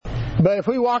But if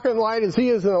we walk in the light as He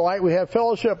is in the light, we have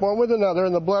fellowship one with another,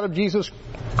 and the blood of Jesus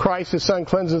Christ, His Son,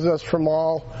 cleanses us from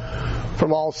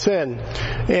all sin.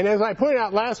 And as I pointed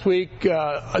out last week,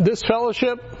 this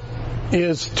fellowship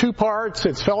is two parts.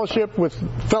 It's fellowship with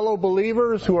fellow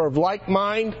believers who are of like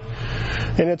mind,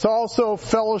 and it's also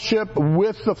fellowship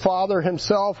with the Father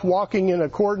Himself, walking in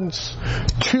accordance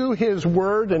to His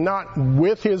Word and not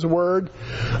with His Word.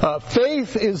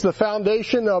 Faith is the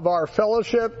foundation of our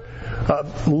fellowship.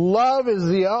 Love is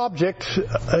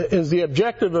the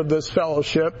objective of this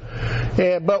fellowship,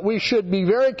 but we should be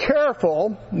very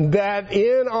careful that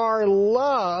in our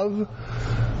love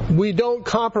we don't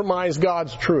compromise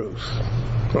God's truth.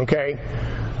 Okay?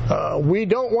 We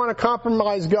don't want to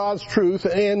compromise God's truth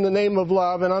in the name of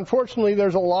love, and unfortunately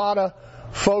there's a lot of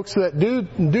folks that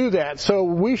do that. So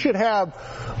we should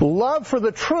have love for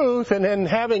the truth, and then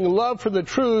having love for the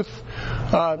truth,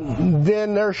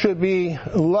 then there should be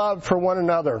love for one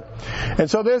another. And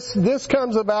so this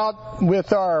comes about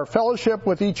with our fellowship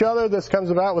with each other. This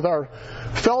comes about with our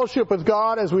fellowship with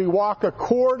God as we walk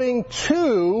according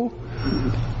to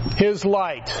His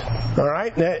light. All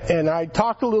right, and I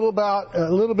talked a little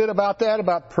bit about that,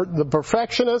 about the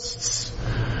perfectionists.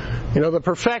 You know, the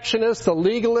perfectionists, the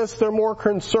legalists, they're more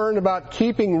concerned about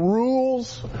keeping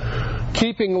rules,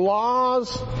 keeping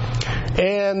laws,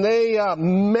 and they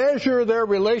measure their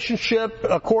relationship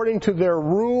according to their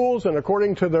rules and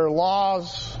according to their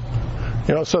laws.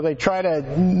 You know, so they try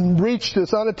to reach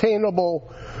this unattainable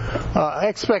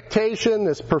expectation,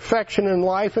 this perfection in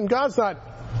life, and God's not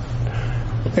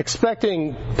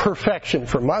expecting perfection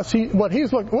from us. What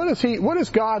does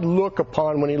God look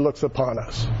upon when He looks upon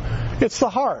us? It's the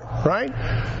heart, right?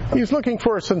 He's looking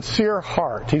for a sincere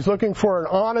heart. He's looking for an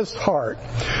honest heart.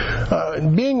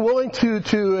 Being willing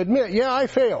to admit, yeah, I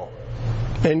fail.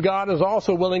 And God is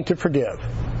also willing to forgive.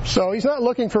 So He's not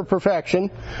looking for perfection,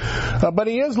 but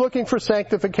He is looking for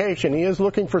sanctification. He is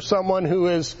looking for someone who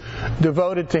is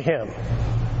devoted to Him.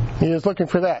 He is looking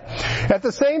for that. At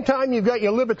the same time, you've got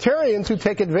your libertarians who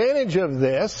take advantage of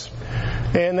this,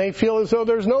 and they feel as though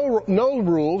there's no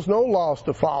rules, no laws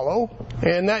to follow,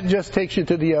 and that just takes you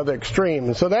to the other extreme.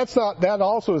 And so that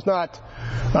also is not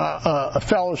a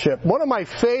fellowship. One of my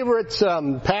favorite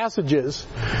passages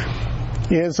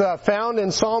is found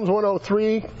in Psalms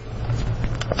 103,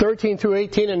 13 through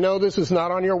 18, and no, this is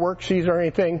not on your worksheet or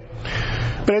anything.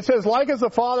 But it says, like as the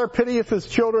Father pitieth His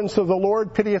children, so the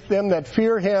Lord pitieth them that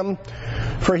fear Him.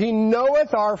 For He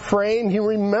knoweth our frame, He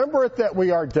remembereth that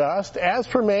we are dust. As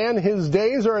for man, his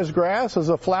days are as grass, as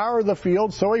a flower of the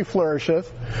field, so he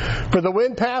flourisheth. For the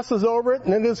wind passes over it,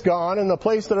 and it is gone, and the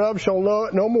place thereof shall know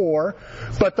it no more.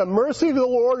 But the mercy of the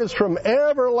Lord is from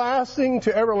everlasting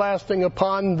to everlasting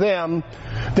upon them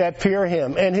that fear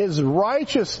Him, and His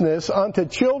righteousness unto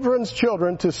children's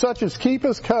children, to such as keep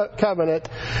His covenant,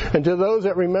 and to those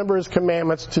that remember His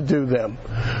commandments to do them.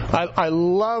 I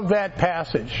love that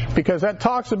passage, because that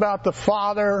talks about the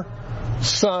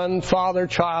father-son,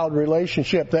 father-child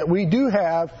relationship that we do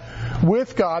have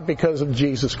with God because of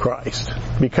Jesus Christ.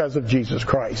 Because of Jesus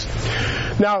Christ.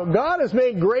 Now, God has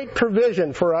made great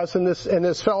provision for us in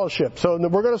this fellowship. So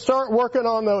we're going to start working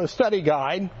on the study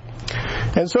guide.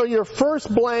 And so your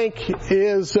first blank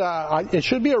is, it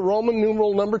should be a Roman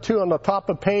numeral number 2 on the top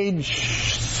of page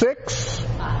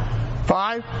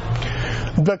 5.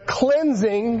 The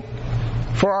cleansing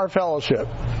for our fellowship.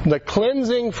 The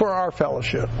cleansing for our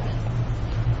fellowship.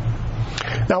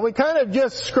 Now we kind of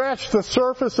just scratched the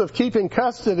surface of keeping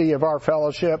custody of our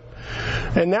fellowship,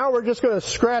 and now we're just going to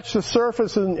scratch the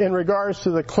surface in regards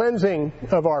to the cleansing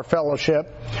of our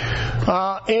fellowship.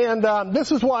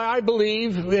 This is why I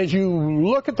believe, as you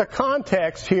look at the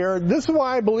context here, this is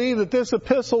why I believe that this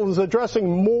epistle is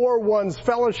addressing more one's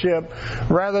fellowship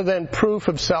rather than proof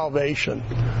of salvation.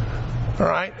 All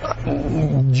right?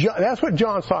 That's what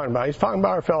John's talking about. He's talking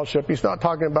about our fellowship. He's not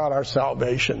talking about our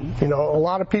salvation. You know, a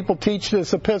lot of people teach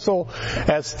this epistle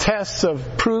as tests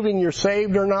of proving you're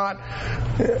saved or not.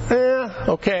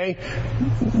 Okay.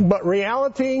 But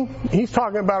reality, he's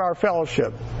talking about our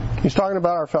fellowship. He's talking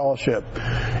about our fellowship.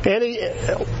 And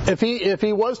if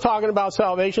he was talking about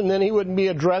salvation, then he wouldn't be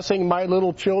addressing my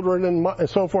little children and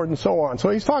so forth and so on.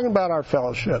 So he's talking about our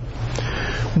fellowship.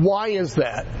 Why is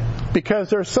that? Because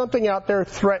there's something out there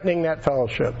threatening that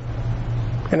fellowship.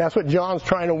 And that's what John's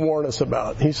trying to warn us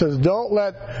about. He says, don't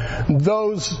let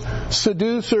those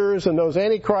seducers and those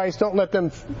antichrists, don't let them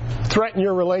threaten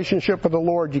your relationship with the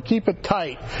Lord. You keep it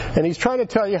tight. And he's trying to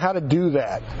tell you how to do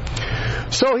that.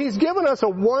 So he's given us a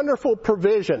wonderful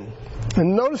provision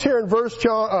And notice here in 1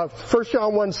 John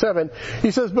 1:7,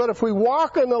 he says, but if we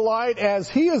walk in the light as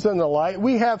he is in the light,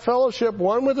 we have fellowship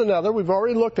one with another. We've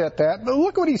already looked at that. But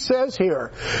look what he says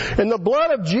here. And the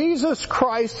blood of Jesus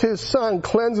Christ, his Son,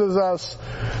 cleanses us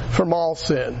from all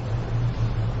sin.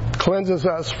 Cleanses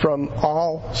us from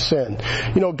all sin.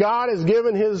 You know, God has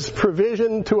given His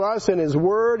provision to us in His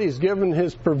Word. He's given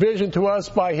His provision to us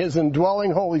by His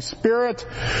indwelling Holy Spirit.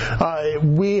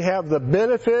 We have the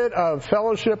benefit of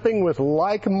fellowshipping with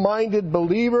like-minded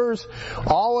believers.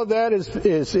 All of that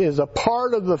is a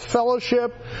part of the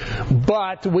fellowship.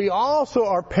 But we also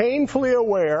are painfully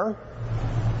aware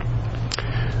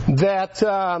that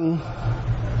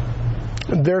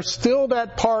there's still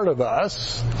that part of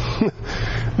us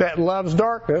that loves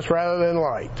darkness rather than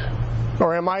light.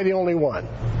 Or am I the only one?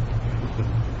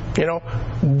 You know,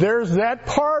 there's that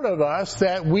part of us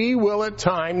that we will at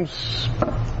times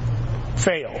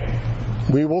fail.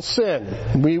 We will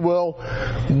sin. We will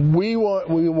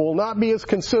not be as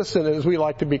consistent as we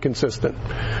like to be consistent.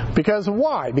 Because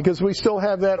why? Because we still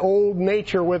have that old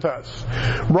nature with us.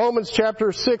 Romans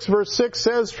chapter 6 verse 6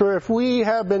 says, for if we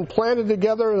have been planted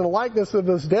together in the likeness of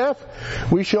His death,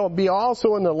 we shall be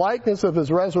also in the likeness of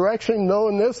His resurrection,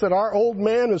 knowing this, that our old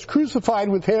man is crucified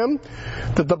with Him,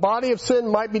 that the body of sin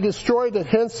might be destroyed, that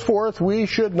henceforth we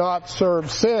should not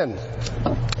serve sin.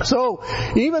 So,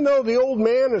 even though the old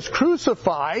man is crucified,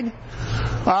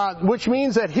 which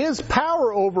means that his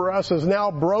power over us is now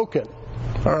broken.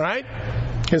 Alright?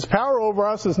 His power over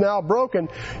us is now broken,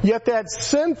 yet that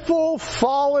sinful,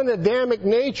 fallen, Adamic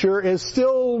nature is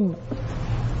still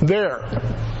there.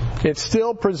 It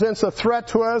still presents a threat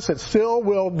to us. It still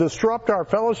will disrupt our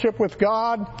fellowship with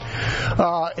God.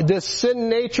 This sin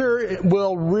nature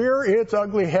will rear its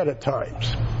ugly head at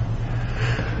times.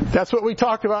 That's what we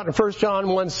talked about in 1 John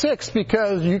 1:6,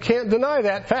 because you can't deny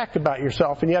that fact about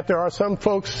yourself, and yet there are some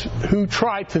folks who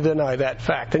try to deny that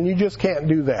fact, and you just can't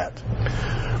do that.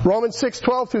 Romans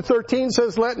 6:12 through 13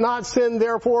 says, let not sin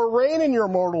therefore reign in your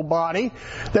mortal body,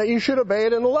 that you should obey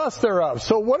it in the lust thereof.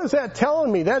 So what is that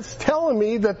telling me? That's telling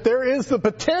me that there is the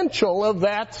potential of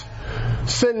that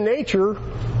sin nature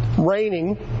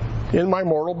reigning in my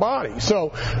mortal body.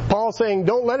 So Paul's saying,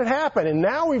 don't let it happen. And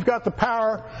now we've got the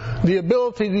power, the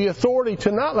ability, the authority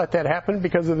to not let that happen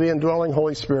because of the indwelling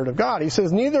Holy Spirit of God. He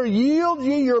says, neither yield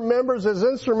ye your members as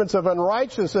instruments of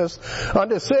unrighteousness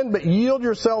unto sin, but yield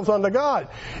yourselves unto God.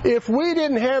 If we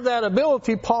didn't have that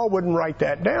ability, Paul wouldn't write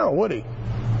that down, would he?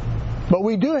 But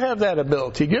we do have that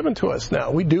ability given to us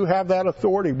now. We do have that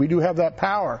authority. We do have that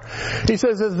power. He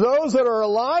says, as those that are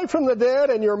alive from the dead,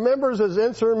 and your members as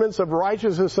instruments of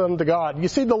righteousness unto God. You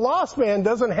see, the lost man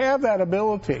doesn't have that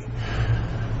ability.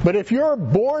 But if you're a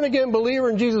born again believer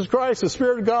in Jesus Christ, the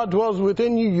Spirit of God dwells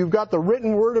within you, you've got the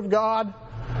written Word of God,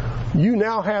 you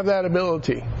now have that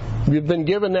ability. You've been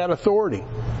given that authority.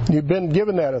 You've been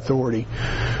given that authority.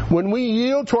 When we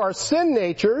yield to our sin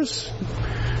natures,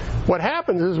 what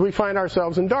happens is we find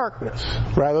ourselves in darkness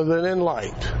rather than in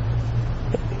light.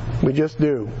 We just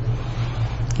do.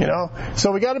 You know?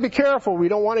 So we got to be careful. We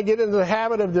don't want to get into the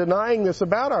habit of denying this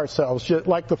about ourselves, just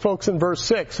like the folks in verse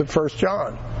 6 of 1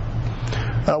 John.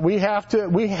 We have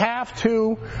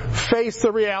to face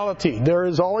the reality. There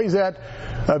is always that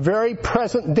very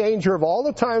present danger of all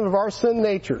the time of our sin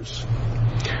natures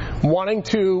wanting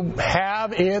to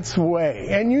have its way.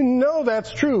 And you know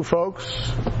that's true, folks.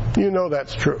 You know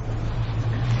that's true.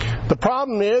 The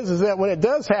problem is that when it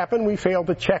does happen, we fail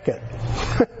to check it.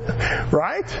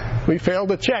 Right? We fail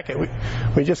to check it.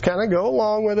 We just kind of go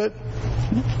along with it.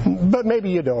 But maybe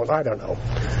you don't. I don't know.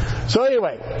 So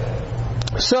anyway,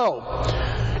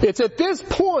 it's at this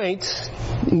point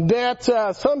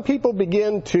that some people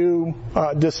begin to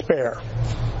despair.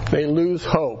 They lose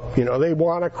hope. You know, they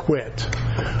want to quit.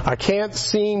 I can't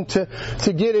seem to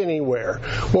get anywhere.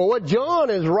 Well, what John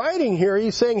is writing here,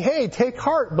 he's saying, hey, take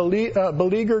heart,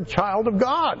 beleaguered child of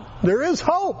God. There is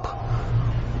hope.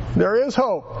 There is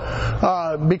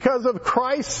hope. Because of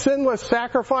Christ's sinless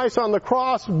sacrifice on the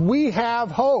cross, we have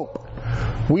hope.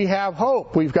 We have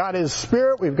hope. We've got His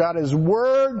Spirit. We've got His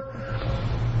Word.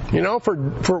 You know, for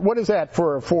what is that?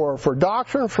 For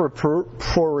doctrine, for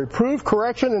reproof,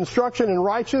 correction, instruction in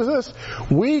righteousness,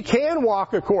 we can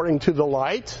walk according to the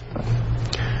light.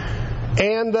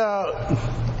 And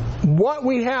what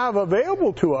we have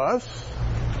available to us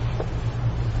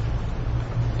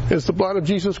is the blood of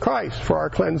Jesus Christ for our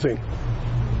cleansing.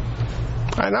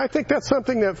 And I think that's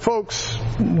something that folks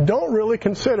don't really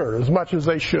consider as much as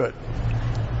they should.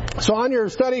 So on your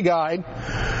study guide,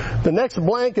 the next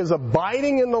blank is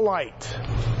abiding in the light.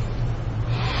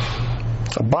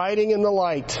 Abiding in the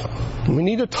light. We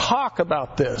need to talk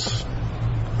about this.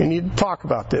 We need to talk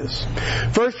about this.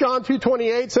 1 John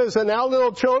 2:28 says, "And now,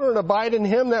 little children, abide in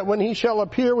him, that when he shall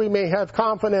appear we may have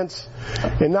confidence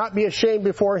and not be ashamed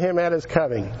before him at his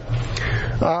coming."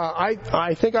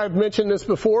 I think I've mentioned this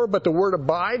before, but the word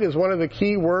abide is one of the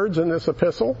key words in this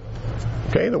epistle.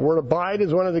 Okay, the word abide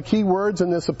is one of the key words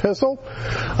in this epistle.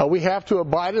 We have to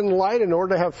abide in the light in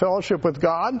order to have fellowship with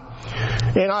God.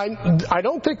 And I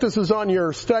don't think this is on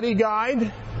your study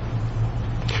guide,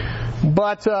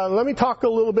 but let me talk a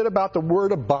little bit about the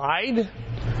word abide.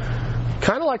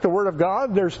 Kind of like the word of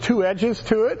God, there's two edges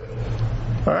to it.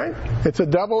 All right, it's a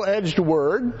double-edged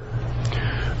word.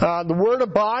 The word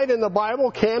abide in the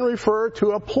Bible can refer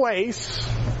to a place,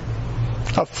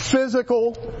 a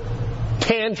physical,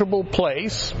 tangible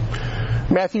place.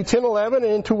 Matthew 10:11,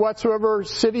 "And into whatsoever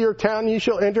city or town ye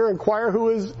shall enter, inquire who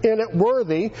is in it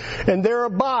worthy, and there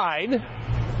abide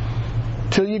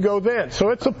till you go thence." So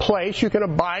it's a place. You can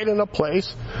abide in a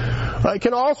place. It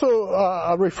can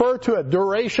also refer to a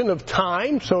duration of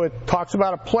time. So it talks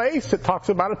about a place. It talks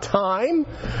about a time.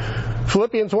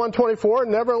 Philippians 1:24,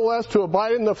 "Nevertheless, to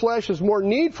abide in the flesh is more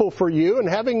needful for you, and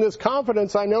having this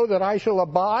confidence I know that I shall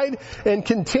abide and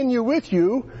continue with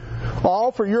you,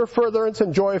 all for your furtherance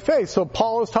and joy of faith." So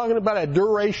Paul is talking about a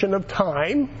duration of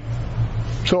time.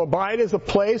 So abide is a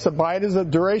place, abide is a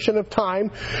duration of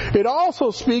time. It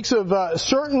also speaks of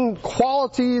certain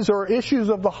qualities or issues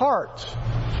of the heart.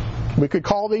 We could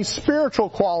call these spiritual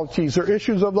qualities or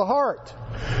issues of the heart.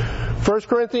 1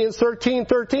 Corinthians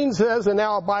 13:13 says, "And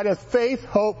now abideth faith,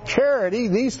 hope, charity,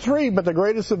 these three, but the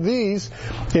greatest of these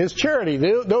is charity."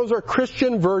 Those are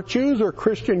Christian virtues or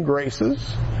Christian graces.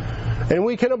 And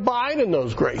we can abide in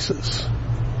those graces.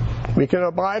 We can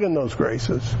abide in those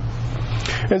graces.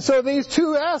 And so these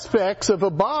two aspects of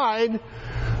abide,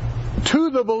 to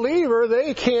the believer,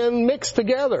 they can mix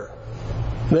together.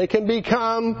 They can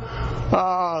become,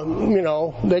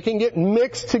 they can get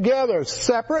mixed together,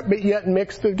 separate but yet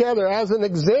mixed together. As an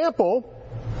example,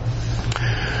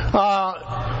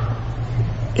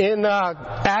 in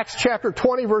Acts chapter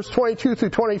 20, verse 22 through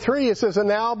 23, it says, "And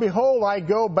now, behold, I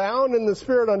go bound in the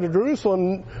Spirit unto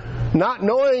Jerusalem, not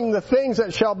knowing the things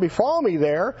that shall befall me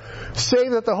there,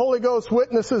 save that the Holy Ghost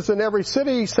witnesses in every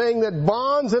city, saying that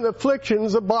bonds and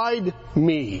afflictions abide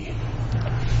me."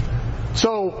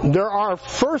 So there are,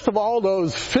 first of all,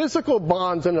 those physical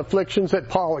bonds and afflictions that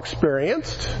Paul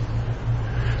experienced,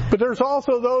 but there's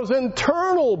also those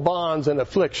internal bonds and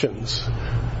afflictions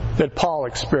that Paul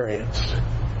experienced.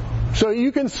 So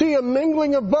you can see a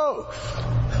mingling of both.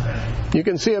 You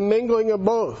can see a mingling of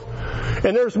both.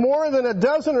 And there's more than a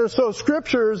dozen or so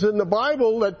scriptures in the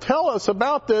Bible that tell us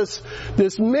about this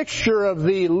mixture of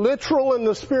the literal and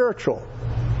the spiritual,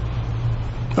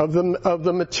 of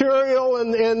the material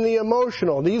and the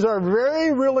emotional. These are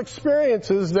very real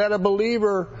experiences that a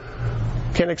believer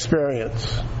can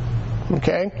experience.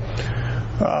 Okay?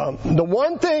 The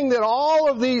one thing that all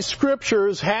of these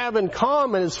scriptures have in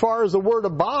common as far as the word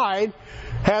abide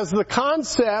has the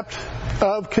concept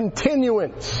of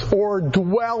continuance or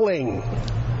dwelling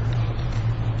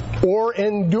or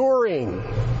enduring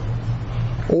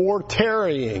or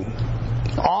tarrying.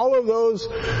 All of those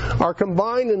are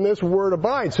combined in this word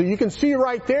abide. So you can see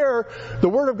right there, the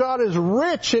Word of God is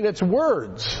rich in its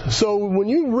words. So when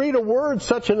you read a word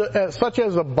such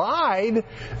as abide,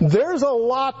 there's a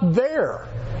lot there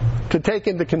to take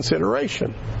into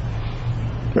consideration.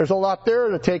 There's a lot there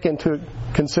to take into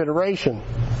consideration.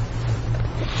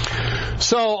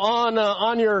 So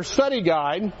on your study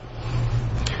guide,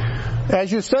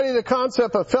 as you study the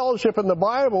concept of fellowship in the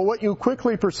Bible, what you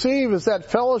quickly perceive is that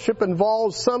fellowship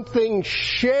involves something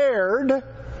shared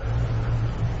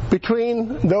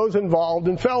between those involved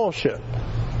in fellowship.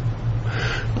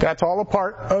 That's all a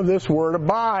part of this word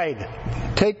abide.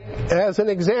 Take as an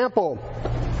example,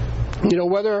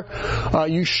 whether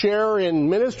you share in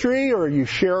ministry or you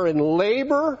share in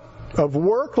labor of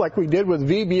work like we did with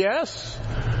VBS,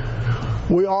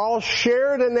 we all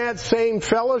shared in that same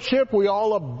fellowship. We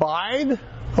all abide,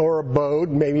 or abode,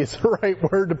 maybe it's the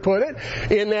right word to put it,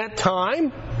 in that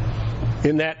time,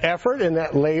 in that effort, in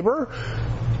that labor.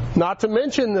 Not to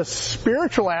mention the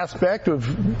spiritual aspect of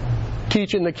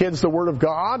teaching the kids the Word of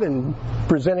God and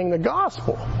presenting the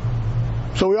gospel.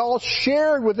 So we all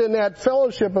shared within that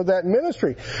fellowship of that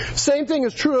ministry. Same thing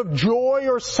is true of joy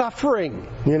or suffering,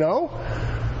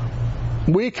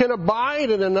 We can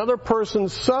abide in another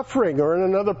person's suffering or in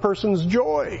another person's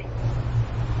joy.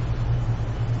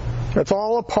 That's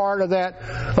all a part of that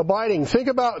abiding. Think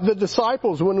about the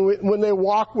disciples when they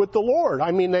walked with the Lord.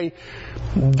 I mean,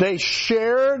 they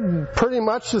shared pretty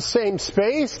much the same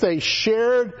space. They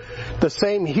shared the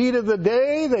same heat of the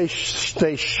day. They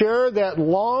shared that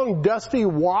long, dusty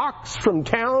walks from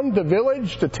town to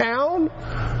village to town.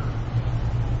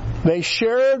 They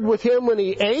shared with Him when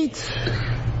He ate.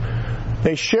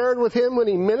 They shared with Him when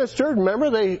He ministered. Remember,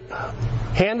 they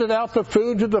handed out the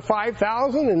food to the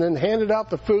 5,000 and then handed out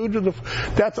the food to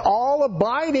that's all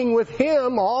abiding with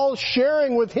Him, all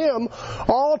sharing with Him,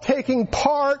 all taking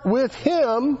part with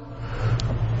Him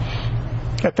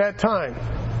at that time.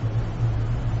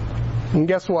 And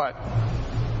guess what?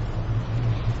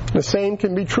 The same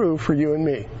can be true for you and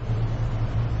me.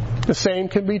 The same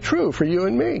can be true for you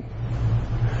and me.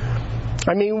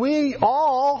 I mean, we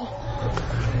all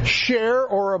share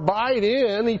or abide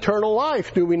in eternal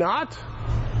life, do we not?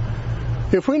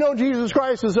 If we know Jesus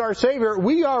Christ as our Savior,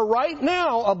 we are right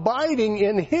now abiding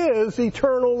in His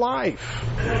eternal life.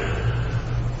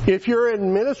 If you're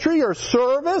in ministry or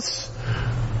service,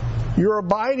 you're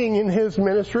abiding in His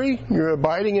ministry, you're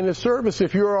abiding in His service.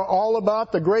 If you're all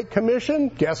about the Great Commission,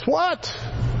 guess what?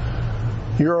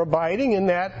 You're abiding in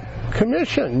that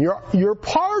commission. You're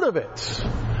part of it.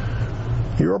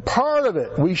 You're a part of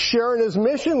it. We share in His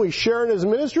mission. We share in His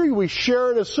ministry. We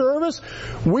share in His service.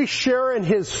 We share in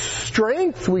His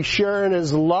strength. We share in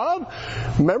His love.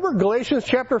 Remember Galatians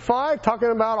chapter 5 talking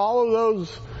about all of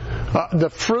those, the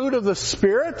fruit of the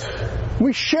Spirit?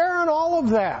 We share in all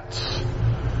of that.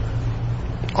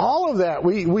 All of that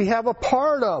we have a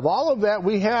part of. All of that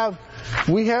we have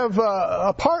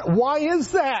a part. Why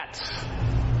is that?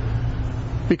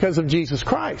 Because of Jesus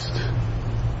Christ.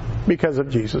 Because of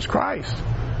Jesus Christ.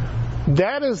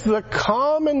 That is the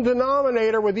common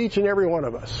denominator with each and every one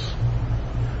of us.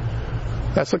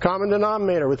 That's the common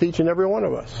denominator with each and every one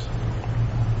of us.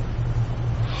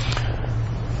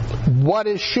 What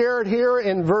is shared here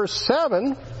in verse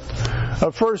 7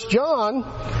 of 1 John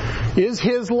is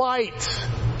His light.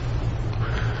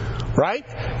 Right?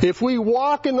 If we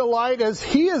walk in the light as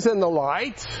He is in the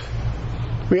light,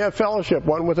 we have fellowship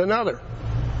one with another.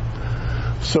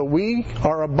 So we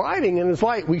are abiding in His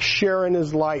light. We share in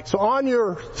His light. So on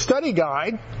your study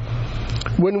guide,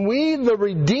 when we, the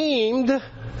redeemed,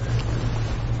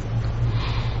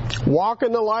 walk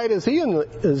in the light as He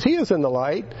is in the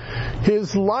light,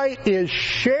 His light is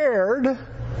shared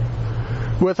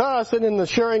with us, and in the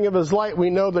sharing of His light we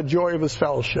know the joy of His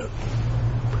fellowship.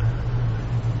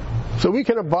 So we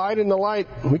can abide in the light.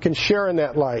 We can share in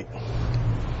that light.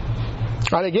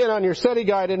 And again, on your study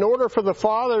guide, in order for the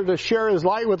Father to share His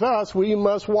light with us, we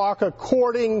must walk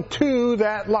according to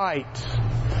that light.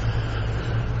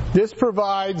 This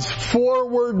provides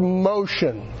forward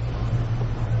motion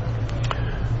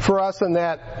for us in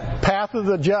that path of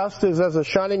the just is as a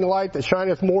shining light that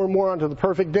shineth more and more unto the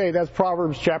perfect day. That's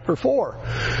Proverbs chapter 4.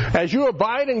 As you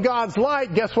abide in God's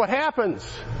light, guess what happens?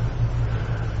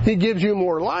 He gives you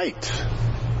more light.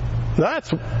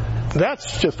 That's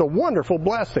just a wonderful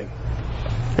blessing.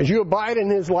 As you abide in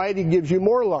His light, He gives you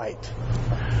more light.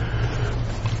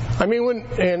 I mean,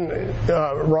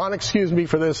 Ron, excuse me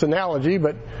for this analogy,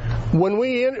 but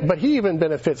but he even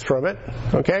benefits from it,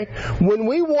 okay? When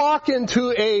we walk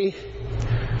into a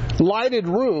lighted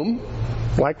room,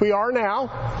 like we are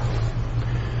now,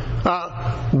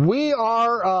 we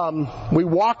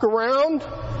walk around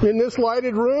in this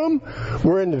lighted room,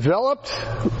 we're enveloped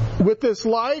with this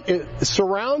light, it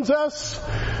surrounds us,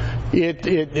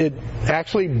 it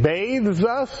actually bathes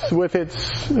us with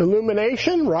its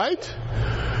illumination, right?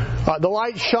 The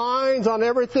light shines on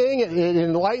everything. It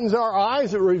enlightens our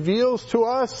eyes. It reveals to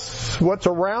us what's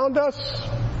around us.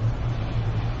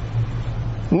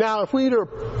 Now, if we were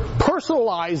to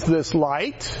personalize this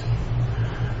light,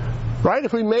 right?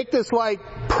 If we make this light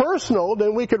personal,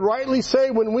 then we could rightly say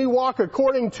when we walk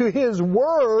according to His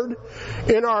Word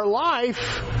in our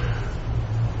life,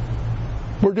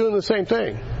 we're doing the same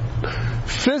thing.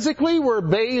 Physically, we're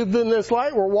bathed in this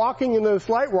light. We're walking in this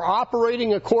light. We're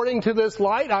operating according to this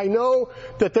light. I know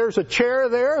that there's a chair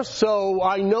there, so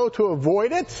I know to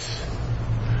avoid it.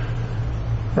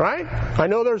 Right? I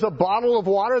know there's a bottle of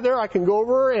water there. I can go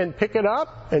over and pick it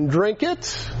up and drink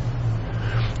it.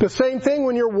 The same thing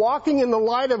when you're walking in the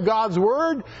light of God's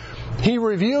Word. He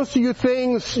reveals to you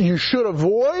things you should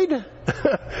avoid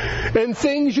and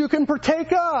things you can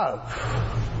partake of.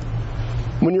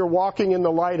 When you're walking in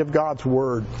the light of God's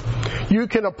Word, you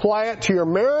can apply it to your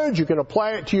marriage, you can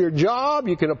apply it to your job,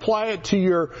 you can apply it to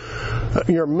your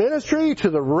ministry, to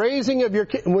the raising of your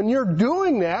kids. When you're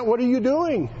doing that, what are you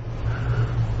doing?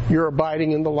 You're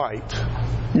abiding in the light.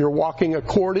 You're walking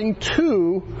according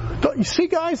to... You see,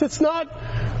 guys, it's not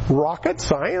rocket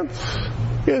science,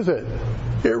 is it?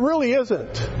 It really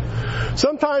isn't.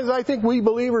 Sometimes I think we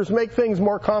believers make things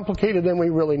more complicated than we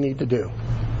really need to do.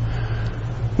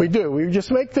 We do. We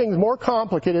just make things more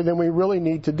complicated than we really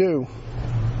need to do.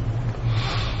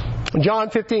 John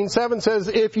 15:7 says,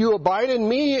 if you abide in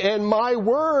me and my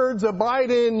words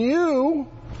abide in you,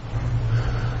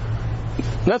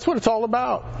 that's what it's all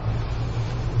about.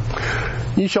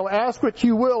 You shall ask what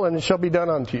you will, and it shall be done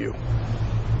unto you.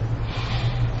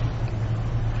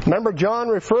 Remember, John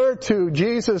referred to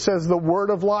Jesus as the Word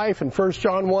of life in 1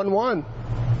 John 1:1.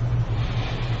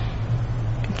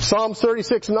 Psalms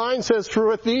 36:9 says, for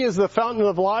with thee is the fountain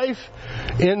of life.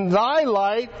 In thy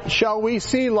light shall we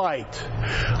see light.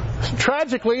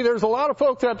 Tragically, there's a lot of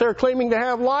folks out there claiming to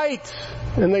have light,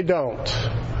 and they don't.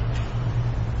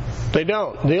 They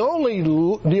don't. The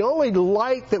only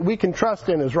light that we can trust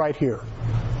in is right here.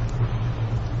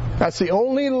 That's the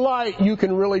only light you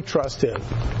can really trust in.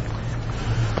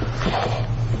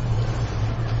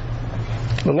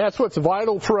 And that's what's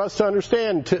vital for us to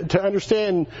understand, to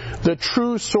understand the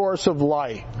true source of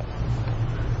light.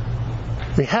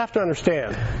 We have to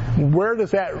understand, where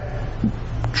does that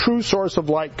true source of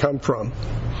light come from?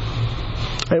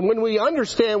 And when we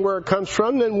understand where it comes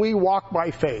from, then we walk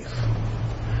by faith.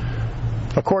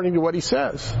 According to what he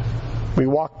says. We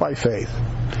walk by faith.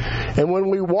 And when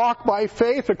we walk by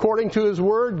faith according to his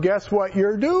word, guess what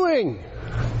you're doing?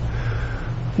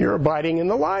 You're abiding in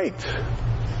the light.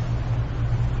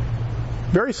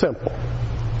 Very simple.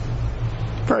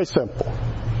 Very simple.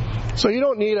 So you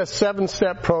don't need a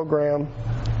 7-step program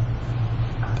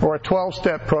or a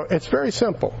 12-step program. It's very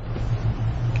simple.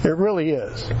 It really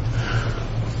is.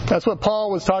 That's what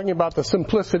Paul was talking about, the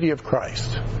simplicity of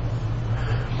Christ.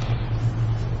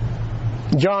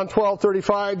 John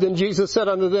 12:35, then Jesus said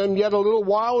unto them, yet a little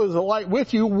while is the light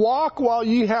with you. Walk while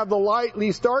ye have the light,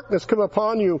 lest darkness come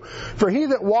upon you. For he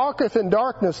that walketh in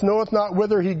darkness knoweth not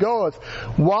whither he goeth.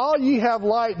 While ye have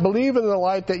light, believe in the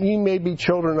light, that ye may be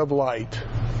children of light.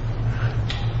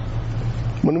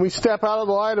 When we step out of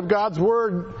the light of God's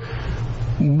Word,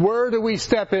 where do we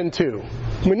step into?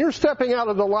 When you're stepping out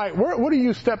of the light, what are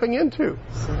you stepping into?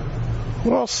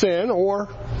 Well, sin or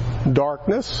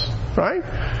darkness, right?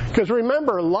 Because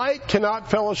remember, light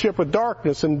cannot fellowship with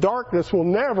darkness, and darkness will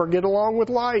never get along with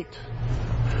light.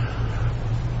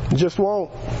 It just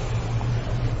won't.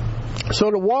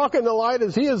 So to walk in the light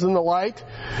as he is in the light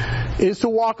is to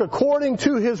walk according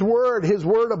to his word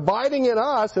abiding in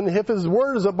us, and if his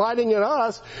word is abiding in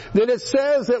us, then it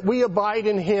says that we abide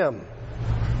in him.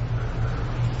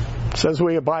 It says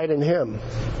we abide in him.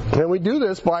 And we do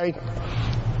this by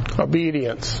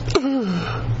obedience.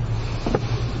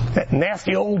 That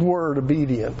nasty old word,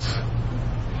 obedience.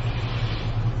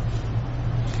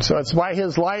 So it's by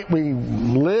his light we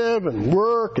live and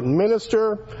work and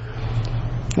minister.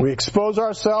 We expose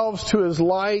ourselves to his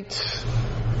light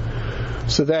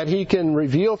so that he can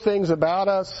reveal things about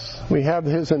us. We have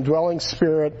his indwelling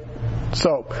spirit.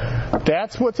 So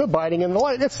that's what's abiding in the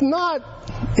light. It's not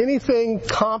anything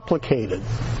complicated.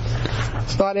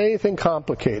 It's not anything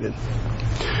complicated.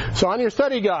 So on your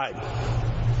study guide,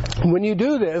 when you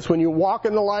do this, when you walk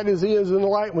in the light as he is in the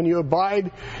light, when you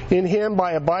abide in him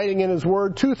by abiding in his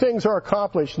word, 2 things are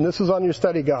accomplished, and this is on your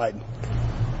study guide.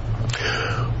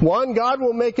 1, God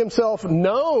will make himself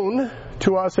known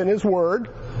to us in his word.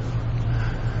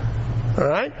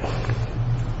 Alright?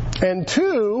 And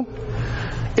 2,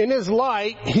 in his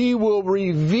light, he will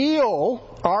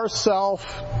reveal ourself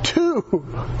to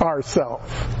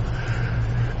ourself.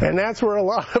 And that's where a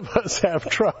lot of us have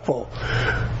trouble.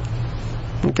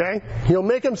 Okay? He'll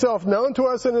make himself known to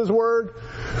us in his word,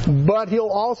 but he'll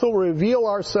also reveal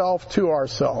ourselves to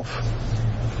ourselves.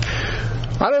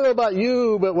 I don't know about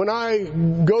you, but when I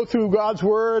go through God's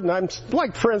word, and I'm,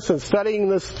 like, for instance, studying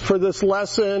this for this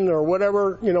lesson or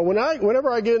whatever,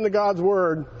 whenever I get into God's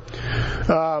word,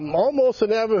 almost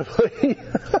inevitably,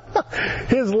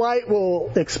 his light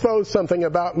will expose something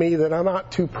about me that I'm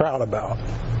not too proud about.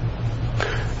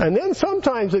 And then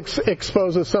sometimes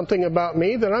exposes something about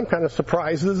me that I'm kind of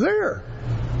surprised is there.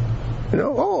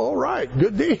 Oh, all right,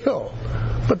 good deal.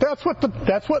 But that's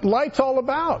what light's all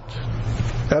about.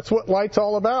 That's what light's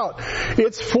all about.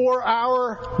 It's for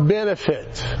our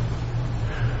benefit.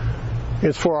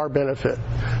 It's for our benefit.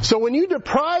 So when you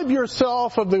deprive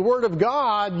yourself of the Word of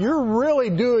God, you're really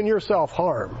doing yourself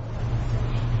harm.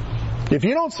 If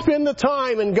you don't spend the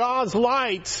time in God's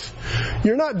light,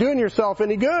 you're not doing yourself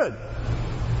any good.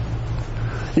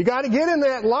 You got to get in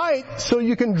that light so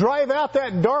you can drive out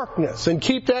that darkness and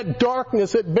keep that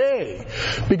darkness at bay.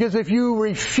 Because if you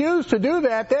refuse to do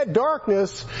that, that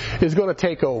darkness is going to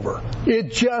take over.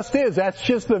 It just is. That's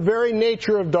just the very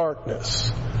nature of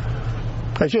darkness.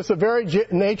 That's just the very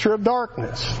nature of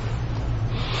darkness.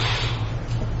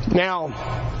 Now,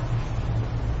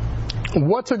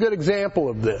 what's a good example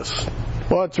of this?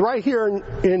 Well, it's right here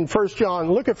in 1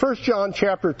 John. Look at 1 John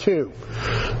chapter 2.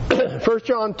 1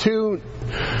 John 2,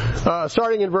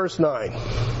 starting in verse 9.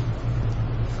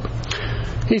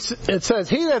 It says,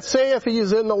 He that saith he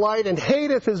is in the light and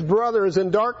hateth his brother is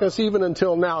in darkness even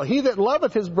until now. He that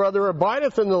loveth his brother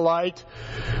abideth in the light,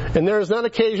 and there is none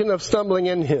occasion of stumbling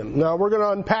in him. Now, we're going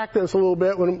to unpack this a little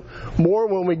bit more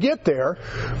when we get there.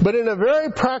 But in a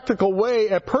very practical way,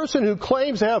 a person who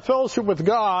claims to have fellowship with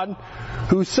God,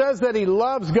 who says that he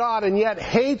loves God and yet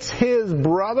hates his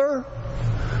brother,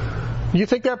 you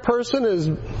think that person is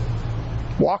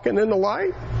walking in the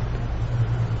light?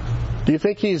 Do you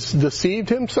think he's deceived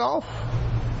himself?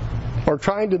 Or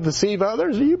trying to deceive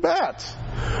others? You bet.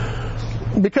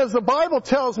 Because the Bible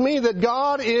tells me that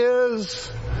God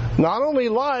is not only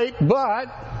light, but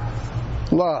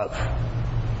love.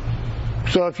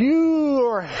 So if you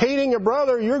are hating a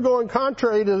brother, you're going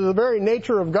contrary to the very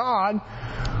nature of God.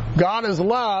 God is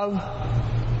love.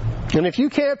 And if you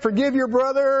can't forgive your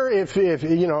brother, if you're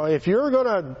going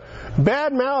to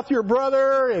badmouth your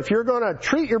brother, if you're going to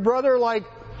treat your brother like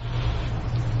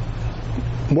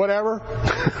whatever,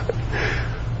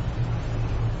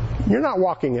 you're not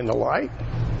walking in the light.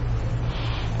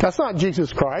 That's not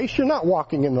Jesus Christ. You're not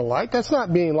walking in the light. That's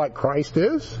not being like Christ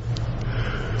is.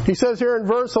 He says here in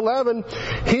verse 11,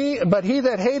 but he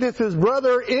that hateth his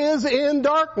brother is in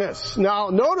darkness. Now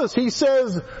notice he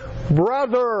says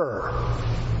brother.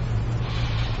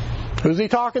 Who's he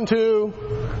talking to?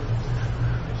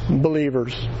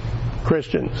 Believers.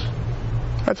 Christians.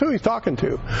 That's who he's talking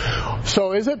to.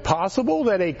 So is it possible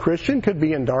that a Christian could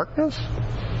be in darkness?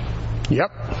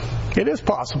 Yep. It is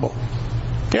possible.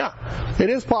 Yeah.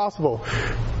 It is possible.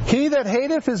 He that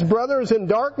hateth his brother is in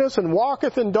darkness and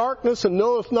walketh in darkness and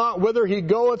knoweth not whither he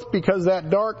goeth, because that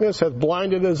darkness hath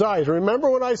blinded his eyes. Remember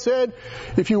when I said,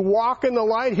 if you walk in the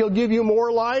light, he'll give you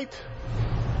more light?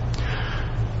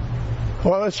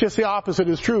 Well, it's just the opposite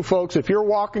is true, folks. If you're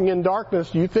walking in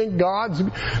darkness, you think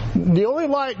the only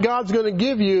light God's going to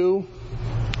give you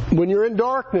when you're in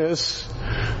darkness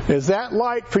is that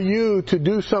light for you to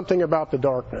do something about the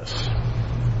darkness.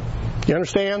 You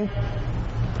understand?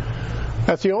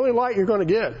 That's the only light you're going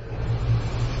to get.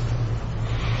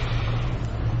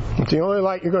 It's the only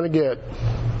light you're going to get.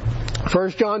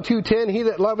 1 John 2:10, he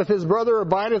that loveth his brother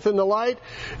abideth in the light,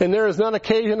 and there is none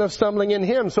occasion of stumbling in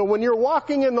him. So when you're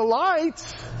walking in the light,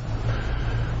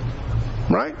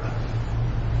 right,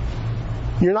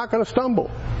 you're not going to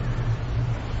stumble.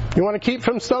 You want to keep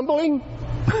from stumbling?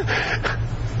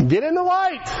 Get in the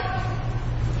light.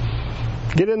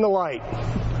 Get in the light.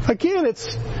 Again,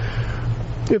 it's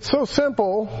so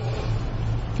simple,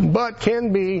 but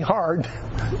can be hard.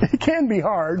 It can be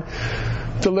hard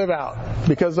to live out.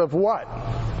 Because of what?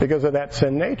 Because of that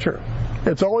sin nature.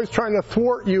 It's always trying to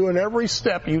thwart you in every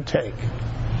step you take.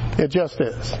 It just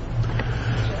is.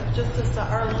 Just as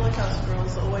our Lily House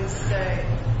girls always say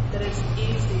that it's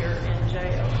easier in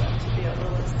jail than to be at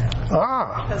Lily's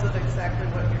house. Because of exactly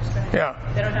what you're saying.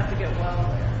 Yeah. They don't have to get well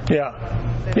there. Yeah.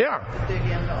 They don't have to dig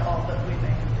into all that we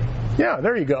make. Yeah,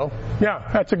 there you go. Yeah,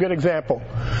 that's a good example.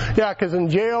 Yeah, because in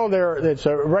jail, it's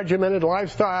a regimented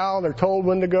lifestyle. They're told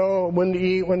when to go, when to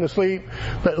eat, when to sleep.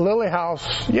 But Lily House,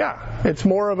 yeah, it's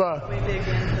more of a... We dig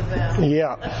into them.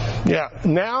 Yeah.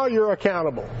 Now you're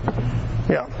accountable.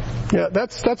 Yeah,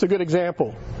 that's a good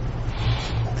example.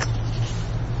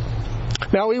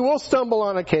 Now we will stumble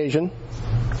on occasion.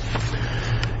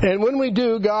 And when we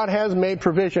do, God has made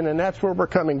provision, and that's where we're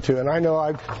coming to. And I know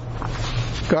I've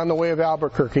gone the way of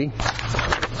Albuquerque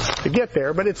to get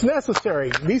there, but it's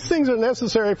necessary. These things are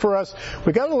necessary for us.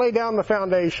 We've got to lay down the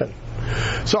foundation.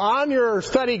 So on your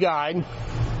study guide,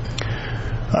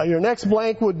 your next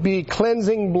blank would be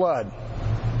cleansing blood.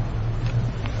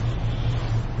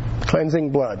 Cleansing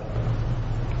blood.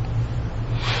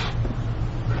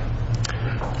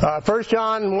 1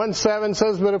 John 1:7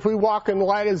 says, but if we walk in the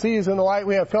light as he is in the light,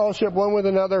 we have fellowship one with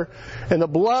another, and the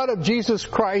blood of Jesus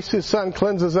Christ, his Son,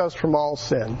 cleanses us from all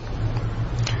sin.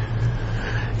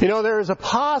 You know, there is a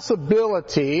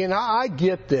possibility, and I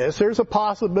get this, there's a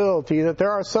possibility that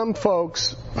there are some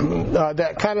folks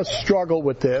that kind of struggle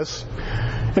with this,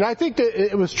 And I think that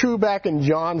it was true back in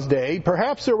John's day.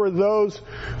 Perhaps there were those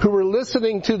who were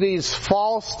listening to these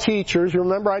false teachers. You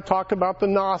remember I talked about the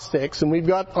Gnostics, and we've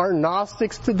got our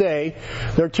Gnostics today.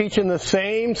 They're teaching the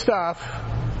same stuff,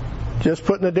 just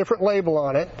putting a different label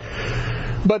on it.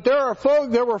 But there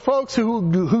were folks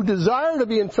who desire to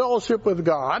be in fellowship with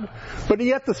God, but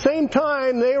yet at the same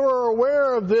time they were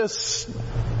aware of this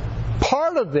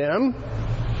part of them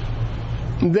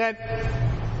that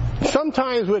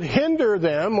sometimes would hinder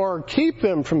them or keep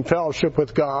them from fellowship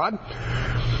with God.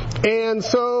 And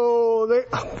so,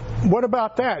 what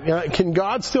about that? Can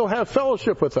God still have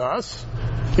fellowship with us?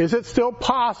 Is it still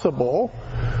possible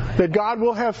that God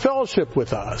will have fellowship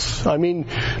with us? I mean,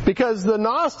 because the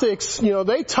Gnostics,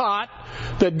 they taught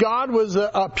that God was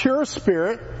a pure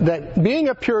spirit, that being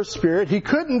a pure spirit, He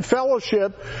couldn't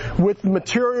fellowship with the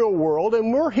material world,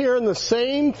 and we're hearing the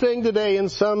same thing today in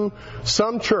some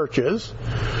churches.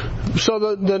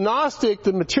 So the Gnostic,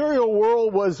 the material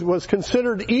world was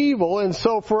considered evil, and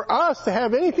so for us to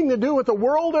have anything to do with the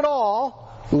world at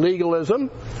all, legalism,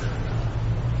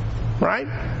 right?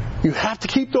 You have to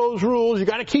keep those rules. You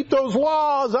got to keep those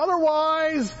laws.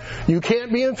 Otherwise, you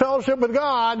can't be in fellowship with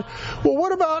God. Well,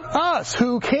 what about us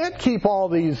who can't keep all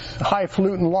these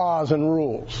highfalutin laws and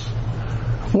rules?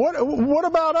 What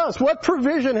about us? What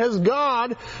provision has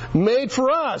God made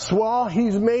for us? Well,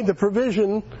 He's made the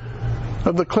provision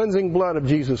of the cleansing blood of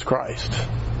Jesus Christ.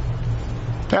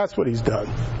 That's what He's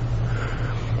done.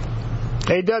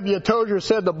 A.W. Tozer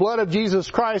said the blood of Jesus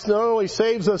Christ not only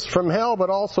saves us from hell, but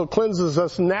also cleanses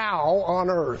us now on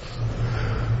earth.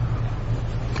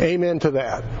 Amen to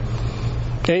that.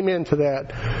 Amen to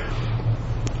that.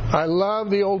 I love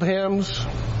the old hymns.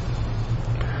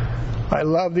 I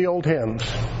love the old hymns.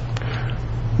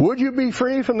 Would you be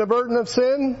free from the burden of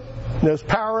sin? There's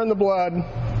power in the blood.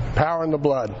 Power in the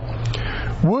blood.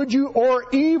 Would you o'er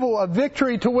evil a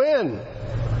victory to win?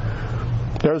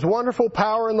 There's wonderful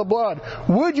power in the blood.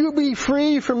 Would you be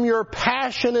free from your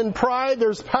passion and pride?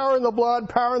 There's power in the blood,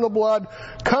 power in the blood.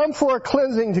 Come for a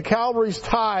cleansing to Calvary's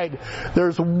tide.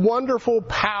 There's wonderful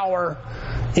power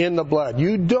in the blood.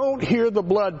 You don't hear the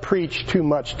blood preached too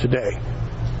much today.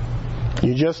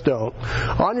 You just don't.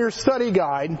 On your study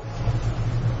guide,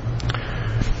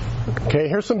 okay,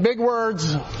 here's some big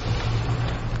words.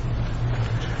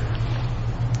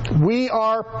 We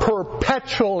are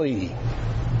perpetually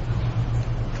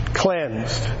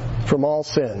cleansed from all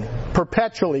sin.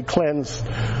 Perpetually cleansed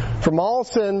from all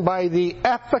sin by the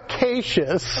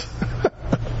efficacious.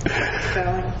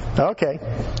 Okay.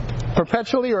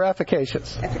 Perpetually or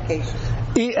efficacious? Efficacious.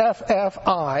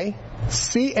 E-F-F-I-C-A-C-I-O-U-S.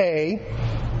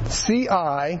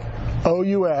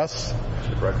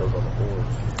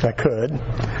 I could.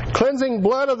 Cleansing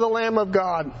blood of the Lamb of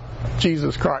God,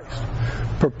 Jesus Christ.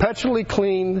 Perpetually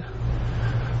cleaned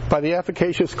by the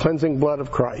efficacious cleansing blood of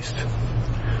Christ.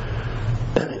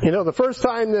 The first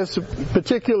time this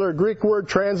particular Greek word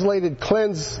translated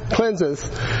cleanses,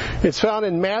 it's found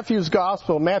in Matthew's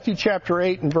Gospel, Matthew chapter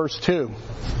 8 and verse 2.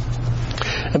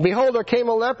 And behold, there came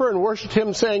a leper and worshipped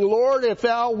Him, saying, Lord, if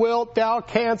Thou wilt, Thou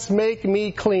canst make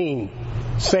me clean.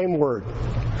 Same word.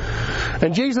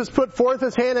 And Jesus put forth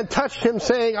His hand and touched him,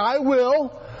 saying, I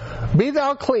will, be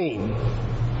thou clean.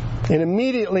 And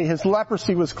immediately his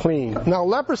leprosy was clean. Now,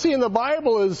 leprosy in the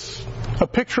Bible is a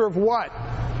picture of what?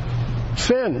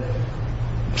 Sin.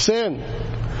 Sin.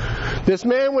 This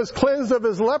man was cleansed of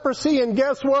his leprosy, and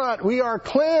guess what? We are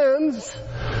cleansed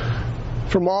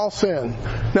from all sin.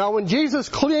 Now, when Jesus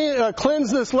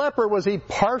cleansed this leper, was he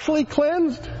partially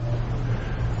cleansed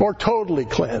or totally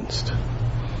cleansed?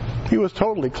 He was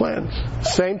totally cleansed.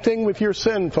 Same thing with your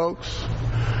sin, folks.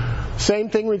 Same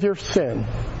thing with your sin.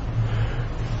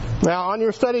 Now, on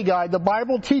your study guide, the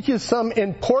Bible teaches some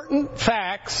important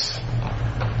facts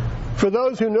for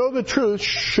those who know the truth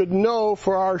should know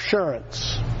for our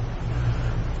assurance.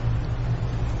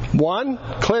 1,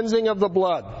 cleansing of the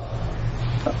blood.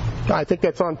 I think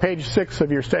that's on page 6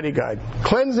 of your study guide.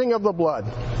 Cleansing of the blood.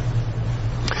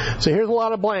 So here's a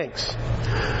lot of blanks.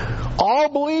 All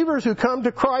believers who come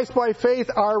to Christ by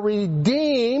faith are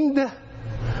redeemed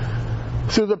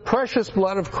through the precious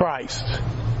blood of Christ.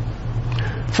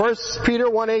 1 Peter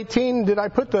 1:18, did I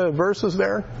put the verses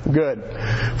there? Good.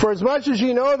 For as much as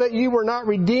ye know that ye were not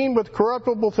redeemed with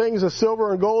corruptible things as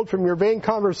silver and gold from your vain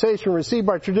conversation received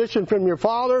by tradition from your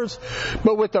fathers,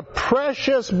 but with the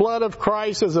precious blood of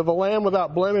Christ as of a lamb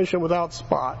without blemish and without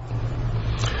spot.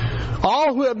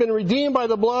 All who have been redeemed by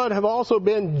the blood have also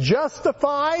been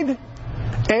justified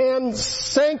and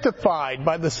sanctified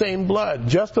by the same blood.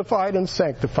 Justified and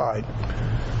sanctified.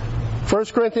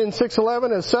 1 Corinthians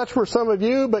 6:11, as such were some of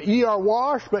you, but ye are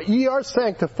washed, but ye are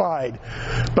sanctified,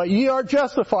 but ye are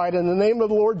justified in the name of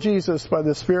the Lord Jesus by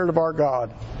the Spirit of our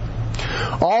God.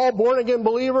 All born-again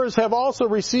believers have also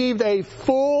received a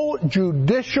full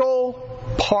judicial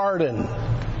pardon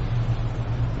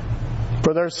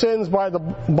for their sins by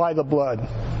the blood.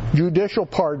 Judicial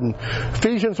pardon.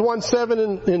 Ephesians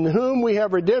 1:7, in whom we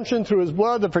have redemption through His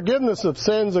blood, the forgiveness of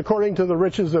sins according to the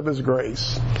riches of His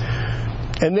grace.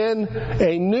 And then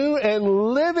a new and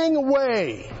living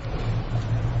way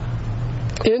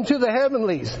into the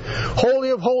heavenlies, Holy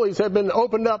of Holies, have been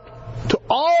opened up to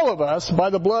all of us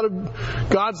by the blood of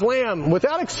God's Lamb.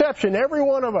 Without exception, every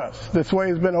one of us, this way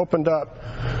has been opened up.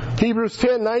 Hebrews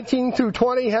 10:19 through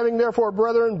 20, having therefore,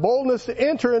 brethren, boldness to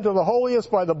enter into the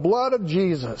holiest by the blood of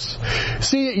Jesus.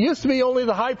 See, it used to be only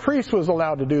the high priest was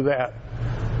allowed to do that.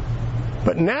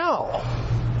 But now,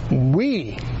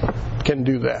 we can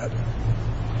do that.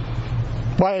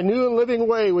 By a new and living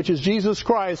way, which is Jesus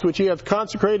Christ, which He hath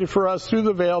consecrated for us through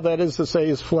the veil, that is to say,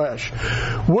 His flesh.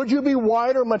 Would you be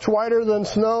whiter, much whiter than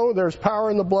snow? There's power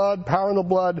in the blood, power in the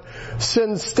blood.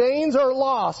 Since stains are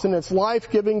lost in its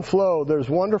life-giving flow, there's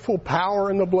wonderful power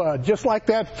in the blood. Just like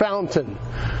that fountain.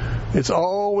 It's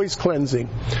always cleansing.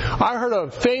 I heard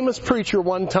a famous preacher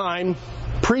one time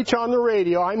preach on the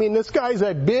radio. I mean, this guy's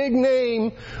a big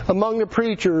name among the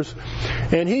preachers.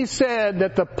 And he said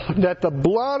that the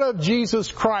blood of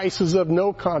Jesus Christ is of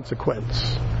no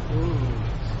consequence.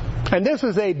 And this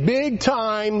is a big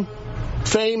time,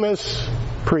 famous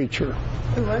preacher.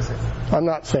 Who was it? I'm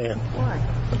not saying. Why?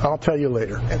 I'll tell you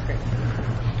later. Okay.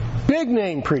 Big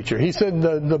name preacher. He said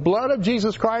the blood of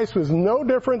Jesus Christ was no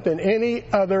different than any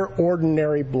other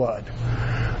ordinary blood.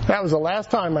 That was the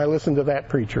last time I listened to that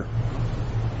preacher.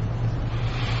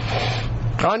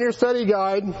 On your study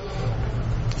guide,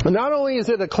 not only is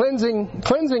it a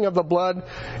cleansing of the blood,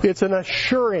 it's an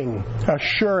assuring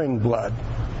blood.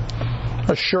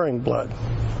 Assuring blood.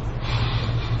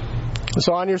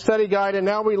 So on your study guide, and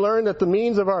now we learn that the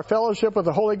means of our fellowship with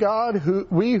the Holy God,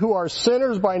 we who are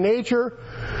sinners by nature,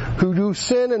 who do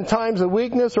sin in times of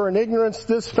weakness or in ignorance,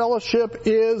 this fellowship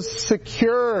is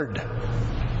secured.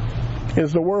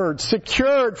 Is the word.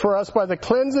 Secured for us by the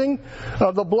cleansing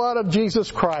of the blood of Jesus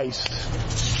Christ.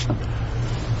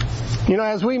 You know,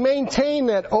 as we maintain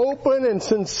that open and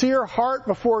sincere heart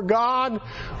before God,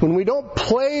 when we don't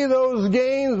play those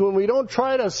games, when we don't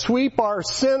try to sweep our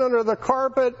sin under the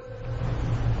carpet,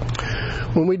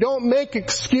 when we don't make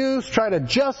excuse, try to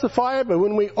justify it, but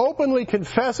when we openly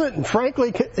confess it and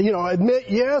frankly, admit,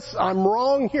 yes, I'm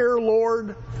wrong here,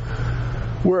 Lord,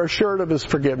 we're assured of His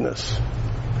forgiveness.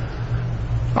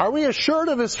 Are we assured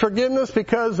of His forgiveness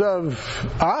because of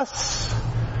us?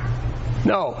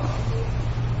 No.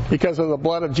 Because of the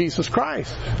blood of Jesus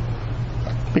Christ.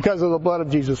 Because of the blood of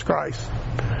Jesus Christ.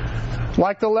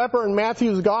 Like the leper in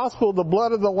Matthew's Gospel, the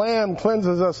blood of the Lamb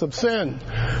cleanses us of sin.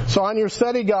 So on your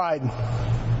study guide,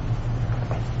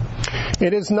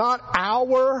 it is not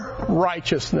our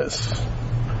righteousness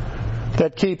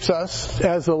that keeps us,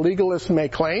 as the legalist may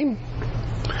claim,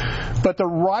 but the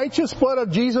righteous blood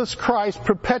of Jesus Christ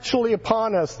perpetually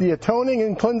upon us, the atoning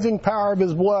and cleansing power of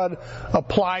His blood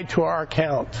applied to our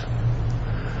account.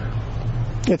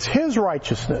 It's His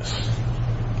righteousness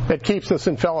that keeps us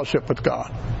in fellowship with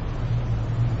God.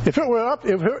 If it were up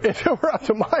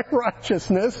to my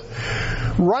righteousness,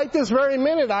 right this very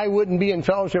minute I wouldn't be in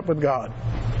fellowship with God.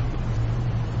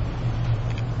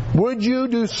 Would you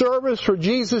do service for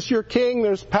Jesus your King?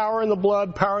 There's power in the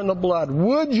blood, power in the blood.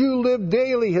 Would you live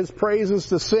daily His praises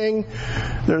to sing?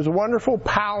 There's wonderful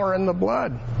power in the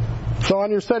blood. So on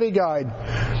your study guide,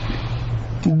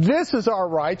 this is our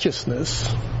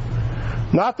righteousness.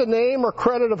 Not the name or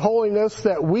credit of holiness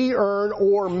that we earn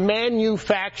or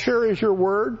manufacture, is your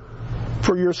word,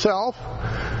 for yourself,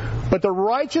 but the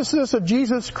righteousness of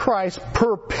Jesus Christ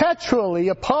perpetually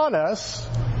upon us,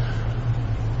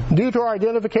 due to our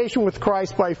identification with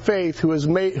Christ by faith, who is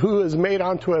made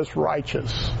unto us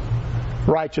righteousness.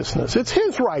 It's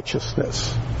His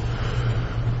righteousness.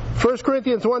 1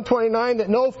 Corinthians 1:29, that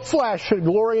no flesh should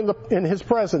glory in His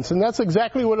presence. And that's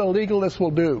exactly what a legalist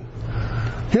will do.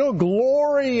 He'll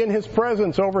glory in His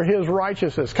presence over his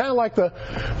righteousness. Kind of like the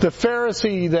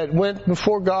Pharisee that went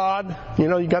before God. You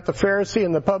know, you got the Pharisee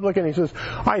and the publican. He says,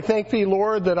 I thank Thee,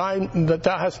 Lord, that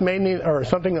Thou hast made me, or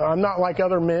something, I'm not like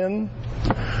other men.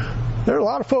 There are a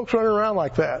lot of folks running around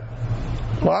like that.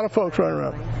 A lot of folks running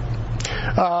around.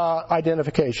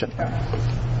 Identification.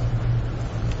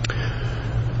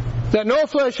 That no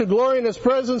flesh should glory in His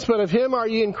presence, but of Him are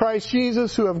ye in Christ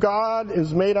Jesus, who of God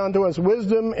is made unto us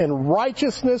wisdom and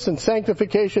righteousness and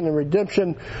sanctification and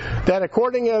redemption, that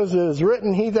according as it is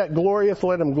written, He that glorieth,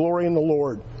 let him glory in the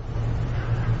Lord.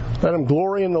 Let him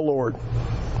glory in the Lord.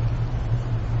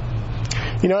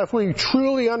 You know, if we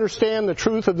truly understand the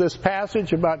truth of this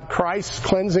passage about Christ's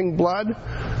cleansing blood,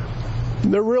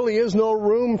 there really is no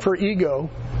room for ego.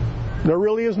 There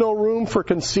really is no room for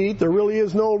conceit. There really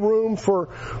is no room for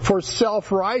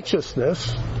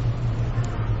self-righteousness.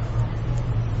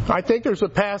 I think there's a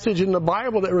passage in the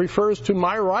Bible that refers to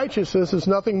my righteousness as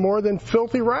nothing more than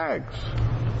filthy rags.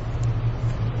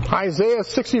 Isaiah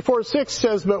 64:6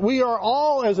 says, but we are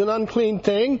all as an unclean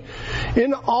thing.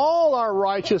 In all our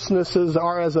righteousnesses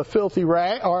are as filthy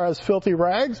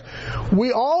rags.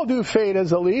 We all do fade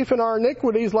as a leaf, and our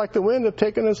iniquities like the wind have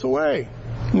taken us away.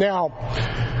 Now,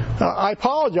 I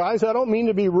apologize, I don't mean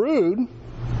to be rude,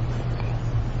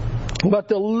 but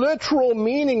the literal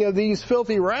meaning of these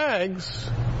filthy rags,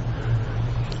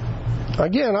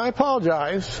 again, I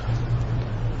apologize,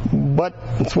 but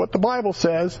it's what the Bible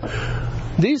says.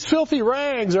 These filthy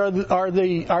rags are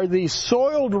the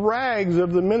soiled rags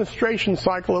of the menstruation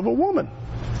cycle of a woman.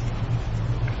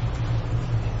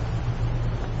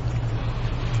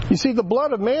 You see, the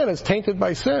blood of man is tainted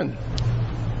by sin.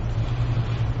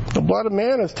 The blood of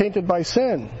man is tainted by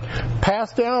sin,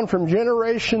 passed down from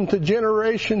generation to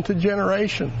generation to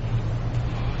generation.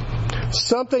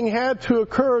 Something had to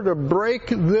occur to break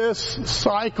this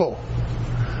cycle.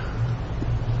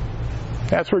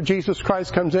 That's where Jesus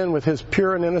Christ comes in with His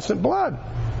pure and innocent blood.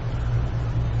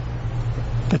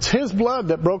 It's His blood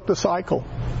that broke the cycle.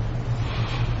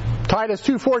 Titus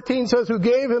 2:14 says, who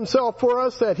gave Himself for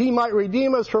us that He might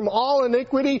redeem us from all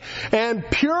iniquity and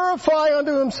purify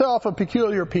unto Himself a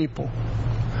peculiar people.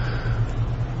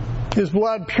 His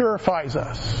blood purifies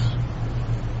us.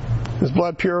 His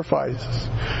blood purifies us.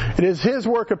 It is His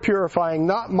work of purifying,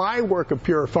 not my work of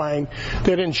purifying,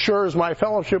 that ensures my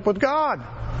fellowship with God.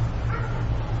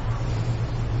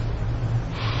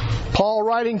 Paul,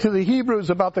 writing to the Hebrews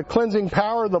about the cleansing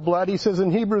power of the blood, he says in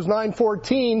Hebrews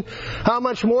 9:14, how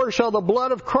much more shall the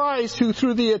blood of Christ, who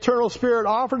through the eternal Spirit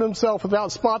offered Himself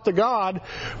without spot to God,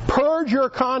 purge your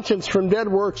conscience from dead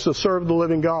works to serve the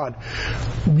living God.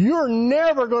 You're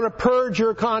never going to purge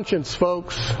your conscience,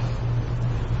 folks.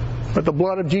 But the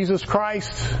blood of Jesus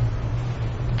Christ,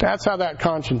 that's how that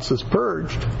conscience is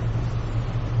purged.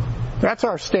 That's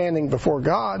our standing before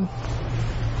God.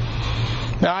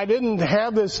 Now, I didn't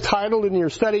have this titled in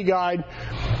your study guide,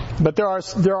 but there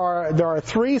are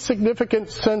three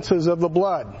significant senses of the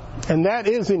blood, and that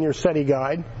is in your study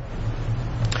guide,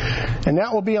 and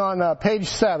that will be on page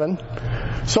 7.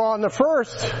 So, on the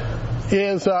first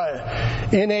is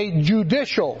in a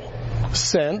judicial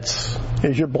sense,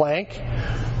 is your blank.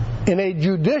 In a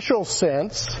judicial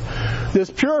sense, this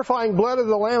purifying blood of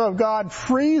the Lamb of God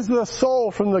frees the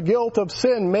soul from the guilt of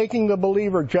sin, making the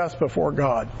believer just before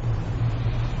God.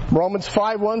 Romans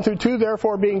 5:1-2,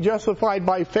 therefore being justified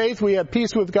by faith, we have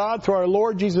peace with God through our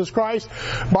Lord Jesus Christ,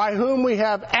 by whom we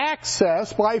have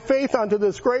access by faith unto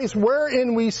this grace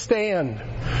wherein we stand,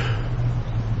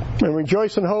 and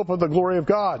rejoice in hope of the glory of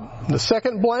God. The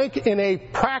second blank, in a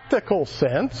practical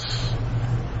sense,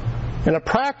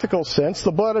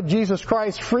 the blood of Jesus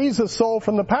Christ frees the soul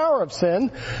from the power of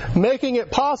sin, making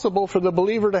it possible for the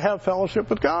believer to have fellowship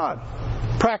with God.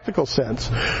 Practical sense.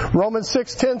 Romans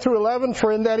 6:10-11,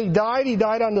 for in that He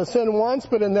died unto sin once,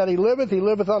 but in that He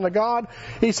liveth unto God.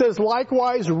 He says,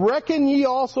 likewise reckon ye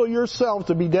also yourselves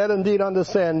to be dead indeed unto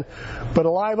sin, but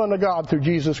alive unto God through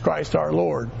Jesus Christ our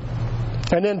Lord.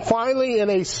 And then finally,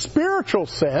 in a spiritual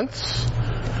sense,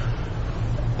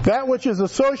 that which is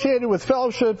associated with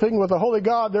fellowshipping with the Holy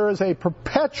God, there is a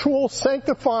perpetual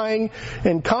sanctifying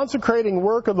and consecrating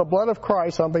work of the blood of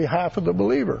Christ on behalf of the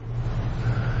believer.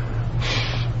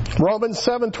 Romans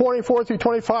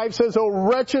 7:24-25 says, O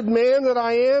wretched man that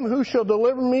I am, who shall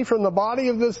deliver me from the body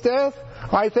of this death?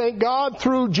 I thank God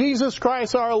through Jesus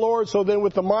Christ our Lord. So then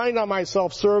with the mind I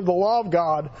myself serve the law of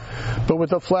God, but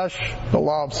with the flesh the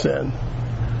law of sin.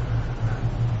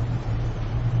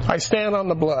 I stand on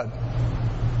the blood,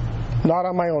 not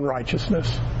on my own righteousness.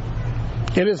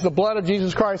 It is the blood of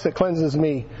Jesus Christ that cleanses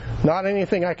me, not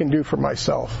anything I can do for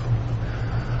myself.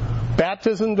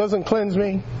 Baptism doesn't cleanse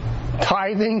me.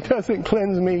 Tithing doesn't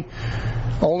cleanse me.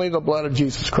 Only the blood of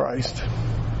Jesus Christ.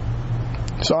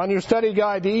 So on your study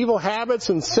guide, the evil habits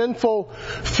and sinful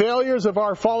failures of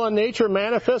our fallen nature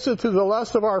manifested through the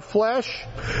lust of our flesh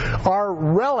are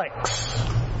relics,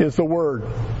 is the word.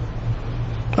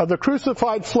 of the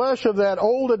crucified flesh of that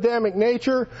old Adamic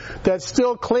nature that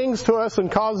still clings to us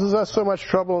and causes us so much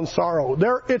trouble and sorrow.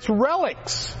 It's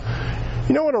relics.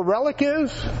 You know what a relic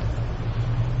is?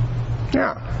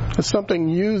 Yeah, it's something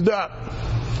used up.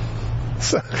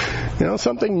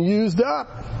 Something used up.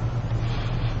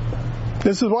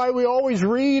 This is why we always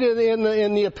read in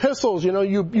the epistles,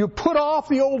 you put off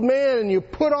the old man and you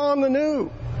put on the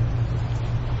new.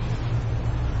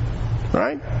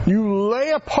 Right? You lay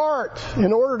apart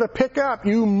in order to pick up.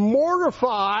 You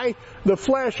mortify the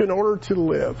flesh in order to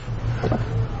live.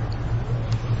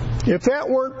 If that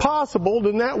weren't possible,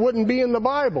 then that wouldn't be in the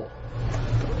Bible.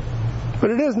 But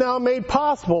it is now made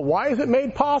possible. Why is it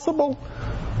made possible?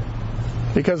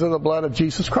 Because of the blood of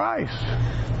Jesus Christ.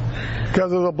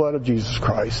 Because of the blood of Jesus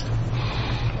Christ.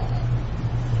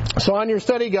 So on your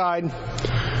study guide,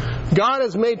 God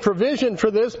has made provision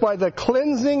for this by the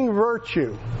cleansing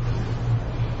virtue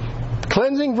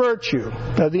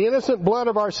of the innocent blood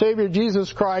of our Savior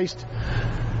Jesus Christ,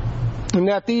 and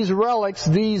that these relics,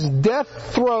 these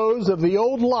death throes of the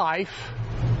old life,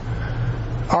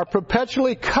 are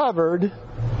perpetually covered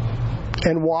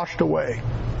and washed away.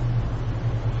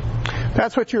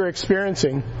 That's what you're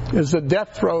experiencing, is the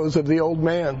death throes of the old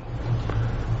man.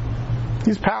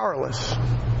 He's powerless.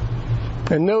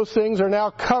 And those things are now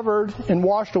covered and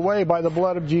washed away by the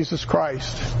blood of Jesus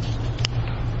Christ.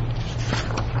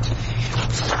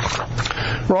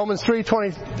 Romans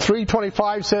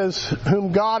 3:25 says,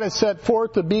 whom God has set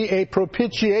forth to be a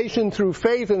propitiation through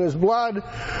faith in His blood,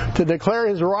 to declare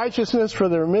His righteousness for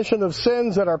the remission of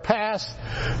sins that are past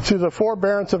to the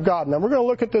forbearance of God. Now we're going to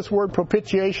look at this word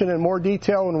propitiation in more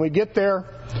detail when we get there.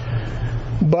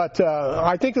 But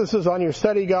I think this is on your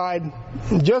study guide.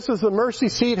 Just as the mercy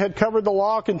seat had covered the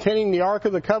law containing the Ark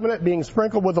of the Covenant, being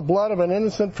sprinkled with the blood of an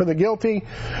innocent for the guilty,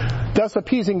 thus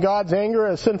appeasing God's anger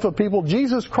at sinful people,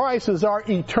 Jesus Christ is our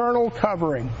eternal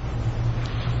covering.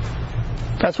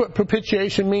 That's what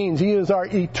propitiation means. He is our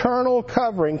eternal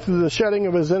covering through the shedding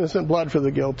of His innocent blood for the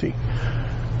guilty.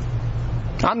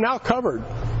 I'm now covered.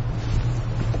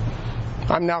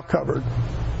 I'm now covered.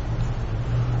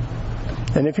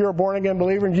 And if you're a born-again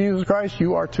believer in Jesus Christ,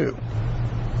 you are too.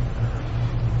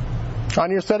 On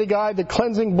your study guide, the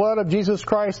cleansing blood of Jesus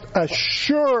Christ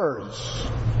assures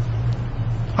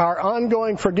our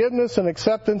ongoing forgiveness and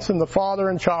acceptance in the father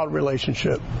and child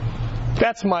relationship.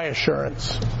 That's my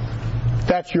assurance.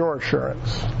 That's your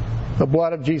assurance. The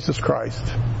blood of Jesus Christ.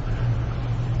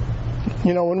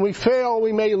 When we fail,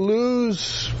 we may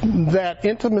lose that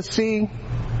intimacy.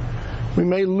 We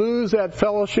may lose that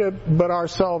fellowship, but our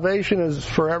salvation is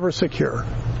forever secure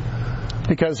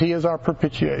because He is our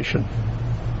propitiation.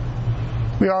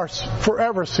 We are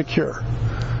forever secure.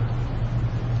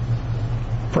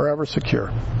 Forever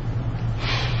secure.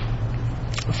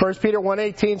 1 Peter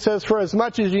 1:18 says, for as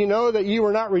much as you know that you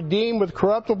were not redeemed with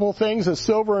corruptible things as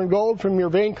silver and gold from your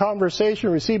vain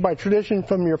conversation received by tradition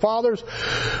from your fathers,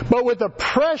 but with the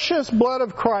precious blood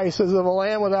of Christ as of a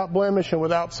lamb without blemish and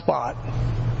without spot.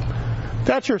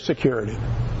 That's your security.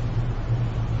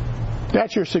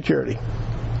 That's your security.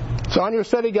 So on your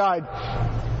study guide,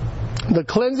 the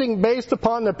cleansing based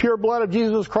upon the pure blood of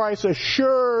Jesus Christ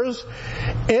assures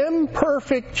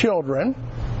imperfect children,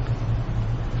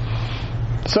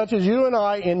 such as you and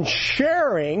I, in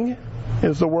sharing,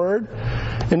 is the word,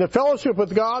 in the fellowship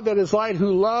with God that is light,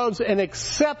 who loves and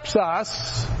accepts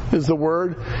us, is the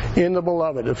word, in the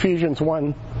beloved. Ephesians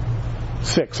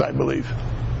 1:6, I believe.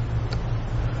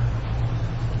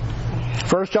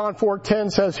 1 John 4:10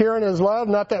 says, herein is love,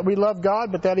 not that we love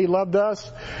God, but that He loved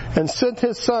us and sent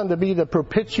His Son to be the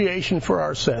propitiation for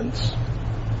our sins.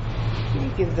 Can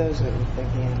you give those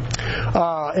again?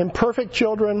 Imperfect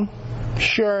children,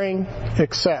 sharing,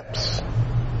 accepts.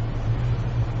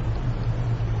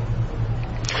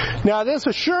 Now this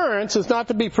assurance is not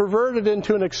to be perverted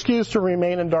into an excuse to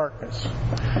remain in darkness.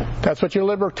 That's what your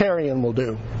libertarian will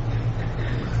do.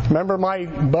 Remember my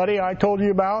buddy I told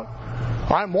you about?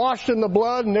 I'm washed in the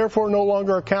blood and therefore no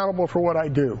longer accountable for what I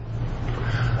do.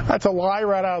 That's a lie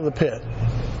right out of the pit.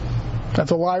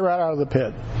 That's a lie right out of the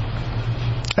pit.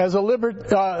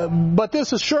 But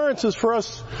this assurance is for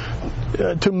us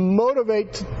to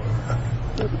motivate,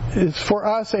 is for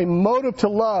us a motive to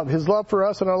love, His love for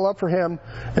us and our love for Him.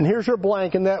 And here's your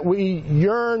blank, in that we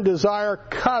yearn, desire,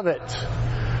 covet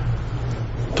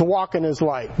to walk in His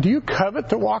light. Do you covet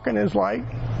to walk in His light?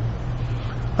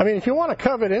 I mean, if you want to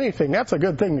covet anything, that's a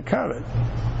good thing to covet.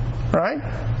 Right?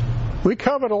 We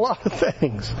covet a lot of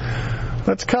things.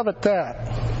 Let's covet that.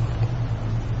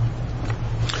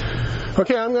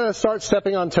 Okay, I'm going to start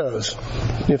stepping on toes,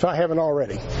 if I haven't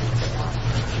already.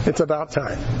 It's about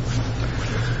time.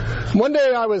 One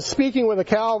day I was speaking with a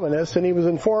Calvinist, and he was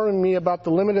informing me about the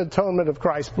limited atonement of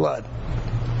Christ's blood.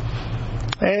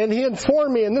 And he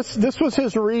informed me, and this was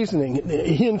his reasoning,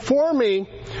 he informed me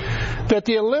that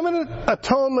the limited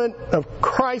atonement of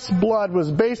Christ's blood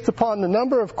was based upon the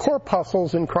number of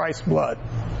corpuscles in Christ's blood.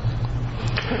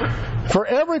 For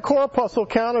every corpuscle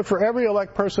counted for every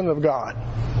elect person of God.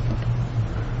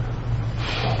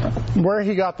 Where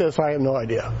he got this, I have no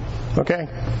idea. Okay?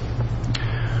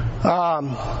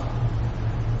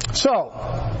 So,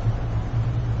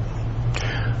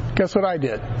 guess what I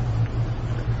did?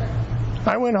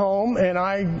 I went home and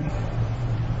I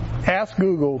asked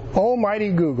Google,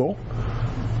 almighty Google,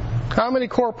 how many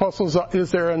corpuscles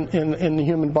is there in the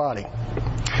human body?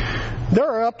 There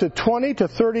are up to 20 to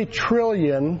 30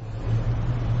 trillion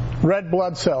red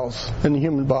blood cells in the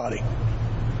human body.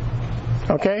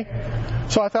 Okay?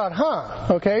 So I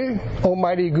thought, okay,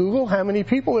 almighty Google, how many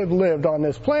people have lived on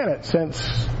this planet since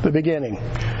the beginning?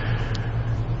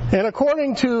 And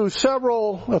according to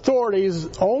several authorities,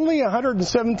 only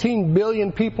 117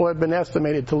 billion people have been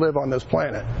estimated to live on this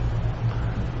planet.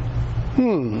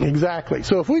 Exactly.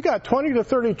 So if we got 20 to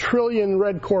 30 trillion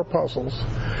red corpuscles,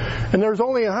 and there's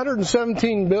only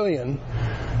 117 billion,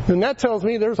 then that tells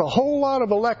me there's a whole lot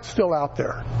of elect still out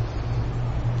there.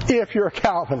 If you're a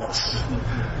Calvinist.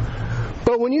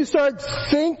 But when you start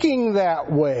thinking that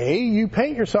way, you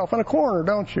paint yourself in a corner,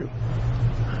 don't you?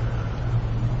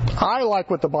 I like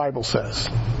what the Bible says.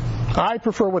 I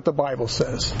prefer what the Bible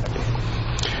says.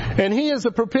 And He is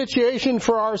the propitiation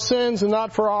for our sins, and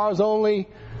not for ours only,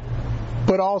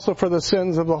 but also for the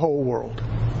sins of the whole world,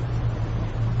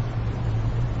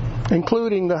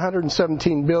 including the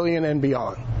 117 billion and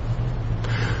beyond.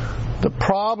 The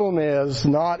problem is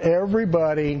not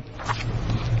everybody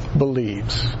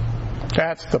believes.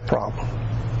 That's the problem.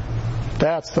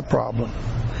 That's the problem.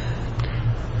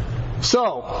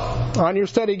 So, on your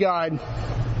study guide,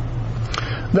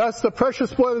 thus the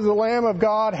precious blood of the Lamb of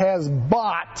God has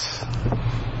bought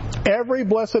every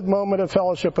blessed moment of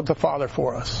fellowship with the Father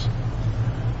for us.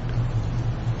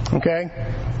 Okay?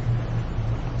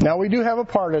 Now we do have a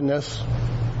part in this.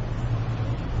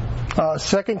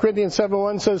 2 Corinthians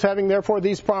 7:1 says, having therefore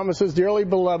these promises, dearly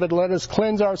beloved, let us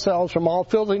cleanse ourselves from all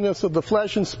filthiness of the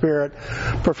flesh and spirit,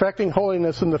 perfecting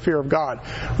holiness in the fear of God.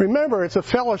 Remember, it's a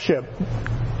fellowship.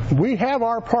 We have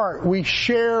our part. We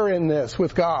share in this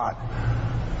with God.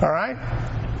 Alright?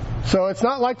 So it's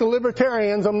not like the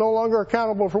libertarians, I'm no longer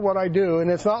accountable for what I do, and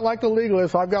it's not like the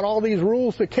legalists, I've got all these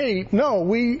rules to keep. No,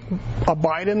 we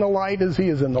abide in the light as He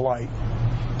is in the light.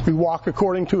 We walk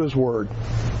according to His Word.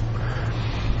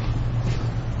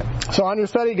 So on your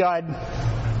study guide,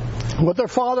 what the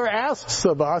Father asks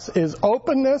of us is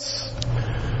openness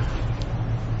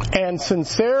and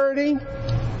sincerity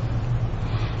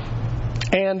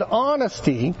and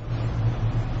honesty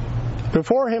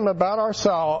before Him about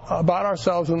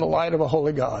ourselves in the light of a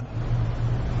holy God.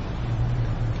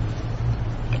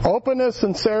 Openness,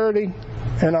 sincerity,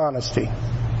 and honesty.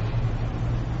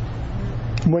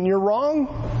 When you're wrong,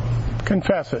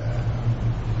 confess it.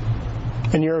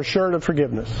 And you're assured of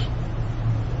forgiveness.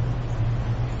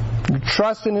 You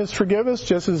trust in His forgiveness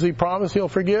just as He promised He'll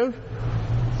forgive.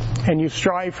 And you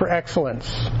strive for excellence,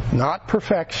 not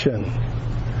perfection.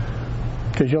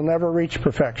 Because you'll never reach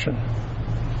perfection.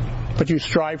 But you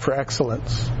strive for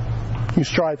excellence. You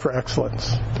strive for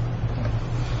excellence.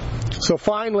 So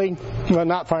finally, well,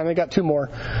 not finally, I got two more.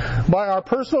 By our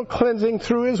personal cleansing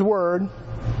through His Word,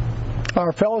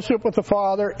 our fellowship with the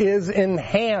Father is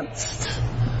enhanced,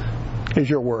 is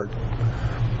your word.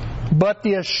 But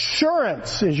the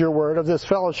assurance, is your word, of this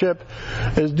fellowship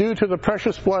is due to the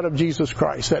precious blood of Jesus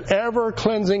Christ, that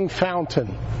ever-cleansing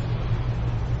fountain.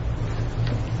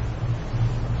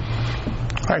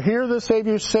 I hear the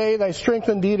Savior say, thy strength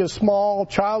indeed is small,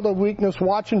 child of weakness,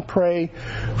 watch and pray.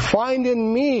 Find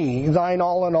in me thine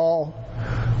all in all.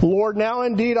 Lord, now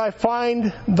indeed I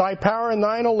find thy power and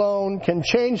thine alone can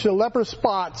change the leper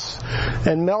spots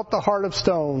and melt the heart of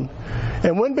stone.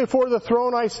 And when before the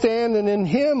throne I stand and in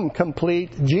Him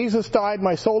complete, Jesus died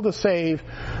my soul to save,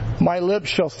 my lips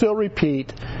shall still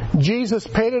repeat. Jesus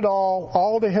paid it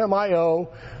all to Him I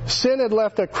owe. Sin had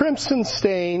left a crimson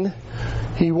stain,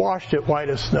 He washed it white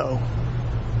as snow.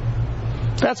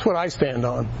 That's what I stand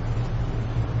on.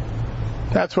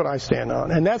 That's what I stand on.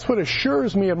 And that's what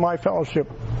assures me of my fellowship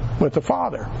with the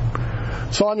Father.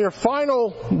 So on your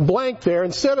final blank there,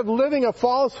 instead of living a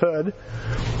falsehood,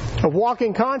 of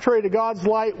walking contrary to God's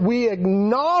light, we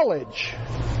acknowledge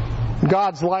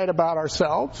God's light about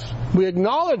ourselves. We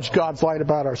acknowledge God's light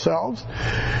about ourselves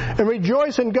and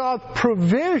rejoice in God's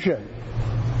provision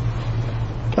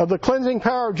of the cleansing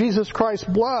power of Jesus Christ's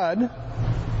blood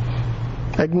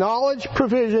Acknowledge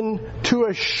provision to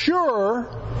assure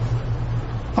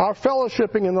our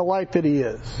fellowshipping in the light that He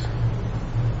is.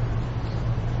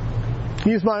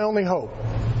 He's my only hope.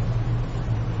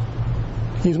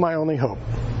 He's my only hope.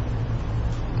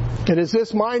 It is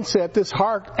this mindset, this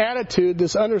heart attitude,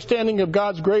 this understanding of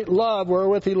God's great love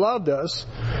wherewith He loved us,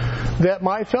 that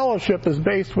my fellowship is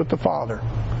based with the Father.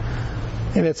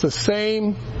 And it's the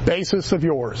same basis of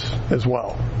yours as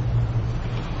well.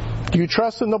 Do you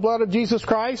trust in the blood of Jesus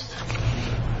Christ?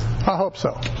 I hope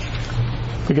so.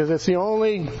 Because it's the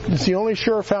only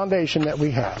sure foundation that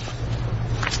we have.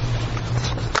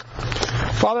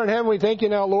 Father in heaven, we thank You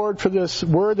now, Lord, for this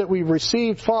word that we've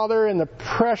received, Father, in the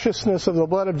preciousness of the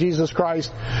blood of Jesus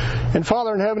Christ. And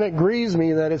Father in heaven, it grieves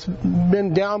me that it's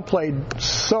been downplayed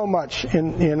so much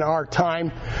in our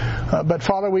time. But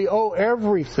Father, we owe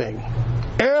everything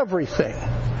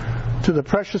to the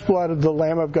precious blood of the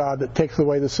Lamb of God that takes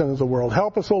away the sin of the world.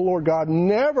 Help us, O Lord God,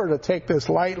 never to take this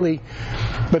lightly,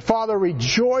 but Father,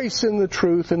 rejoice in the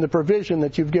truth and the provision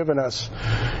that You've given us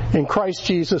in Christ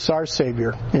Jesus our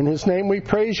Savior. In His name we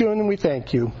praise You and we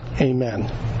thank You.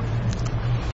 Amen.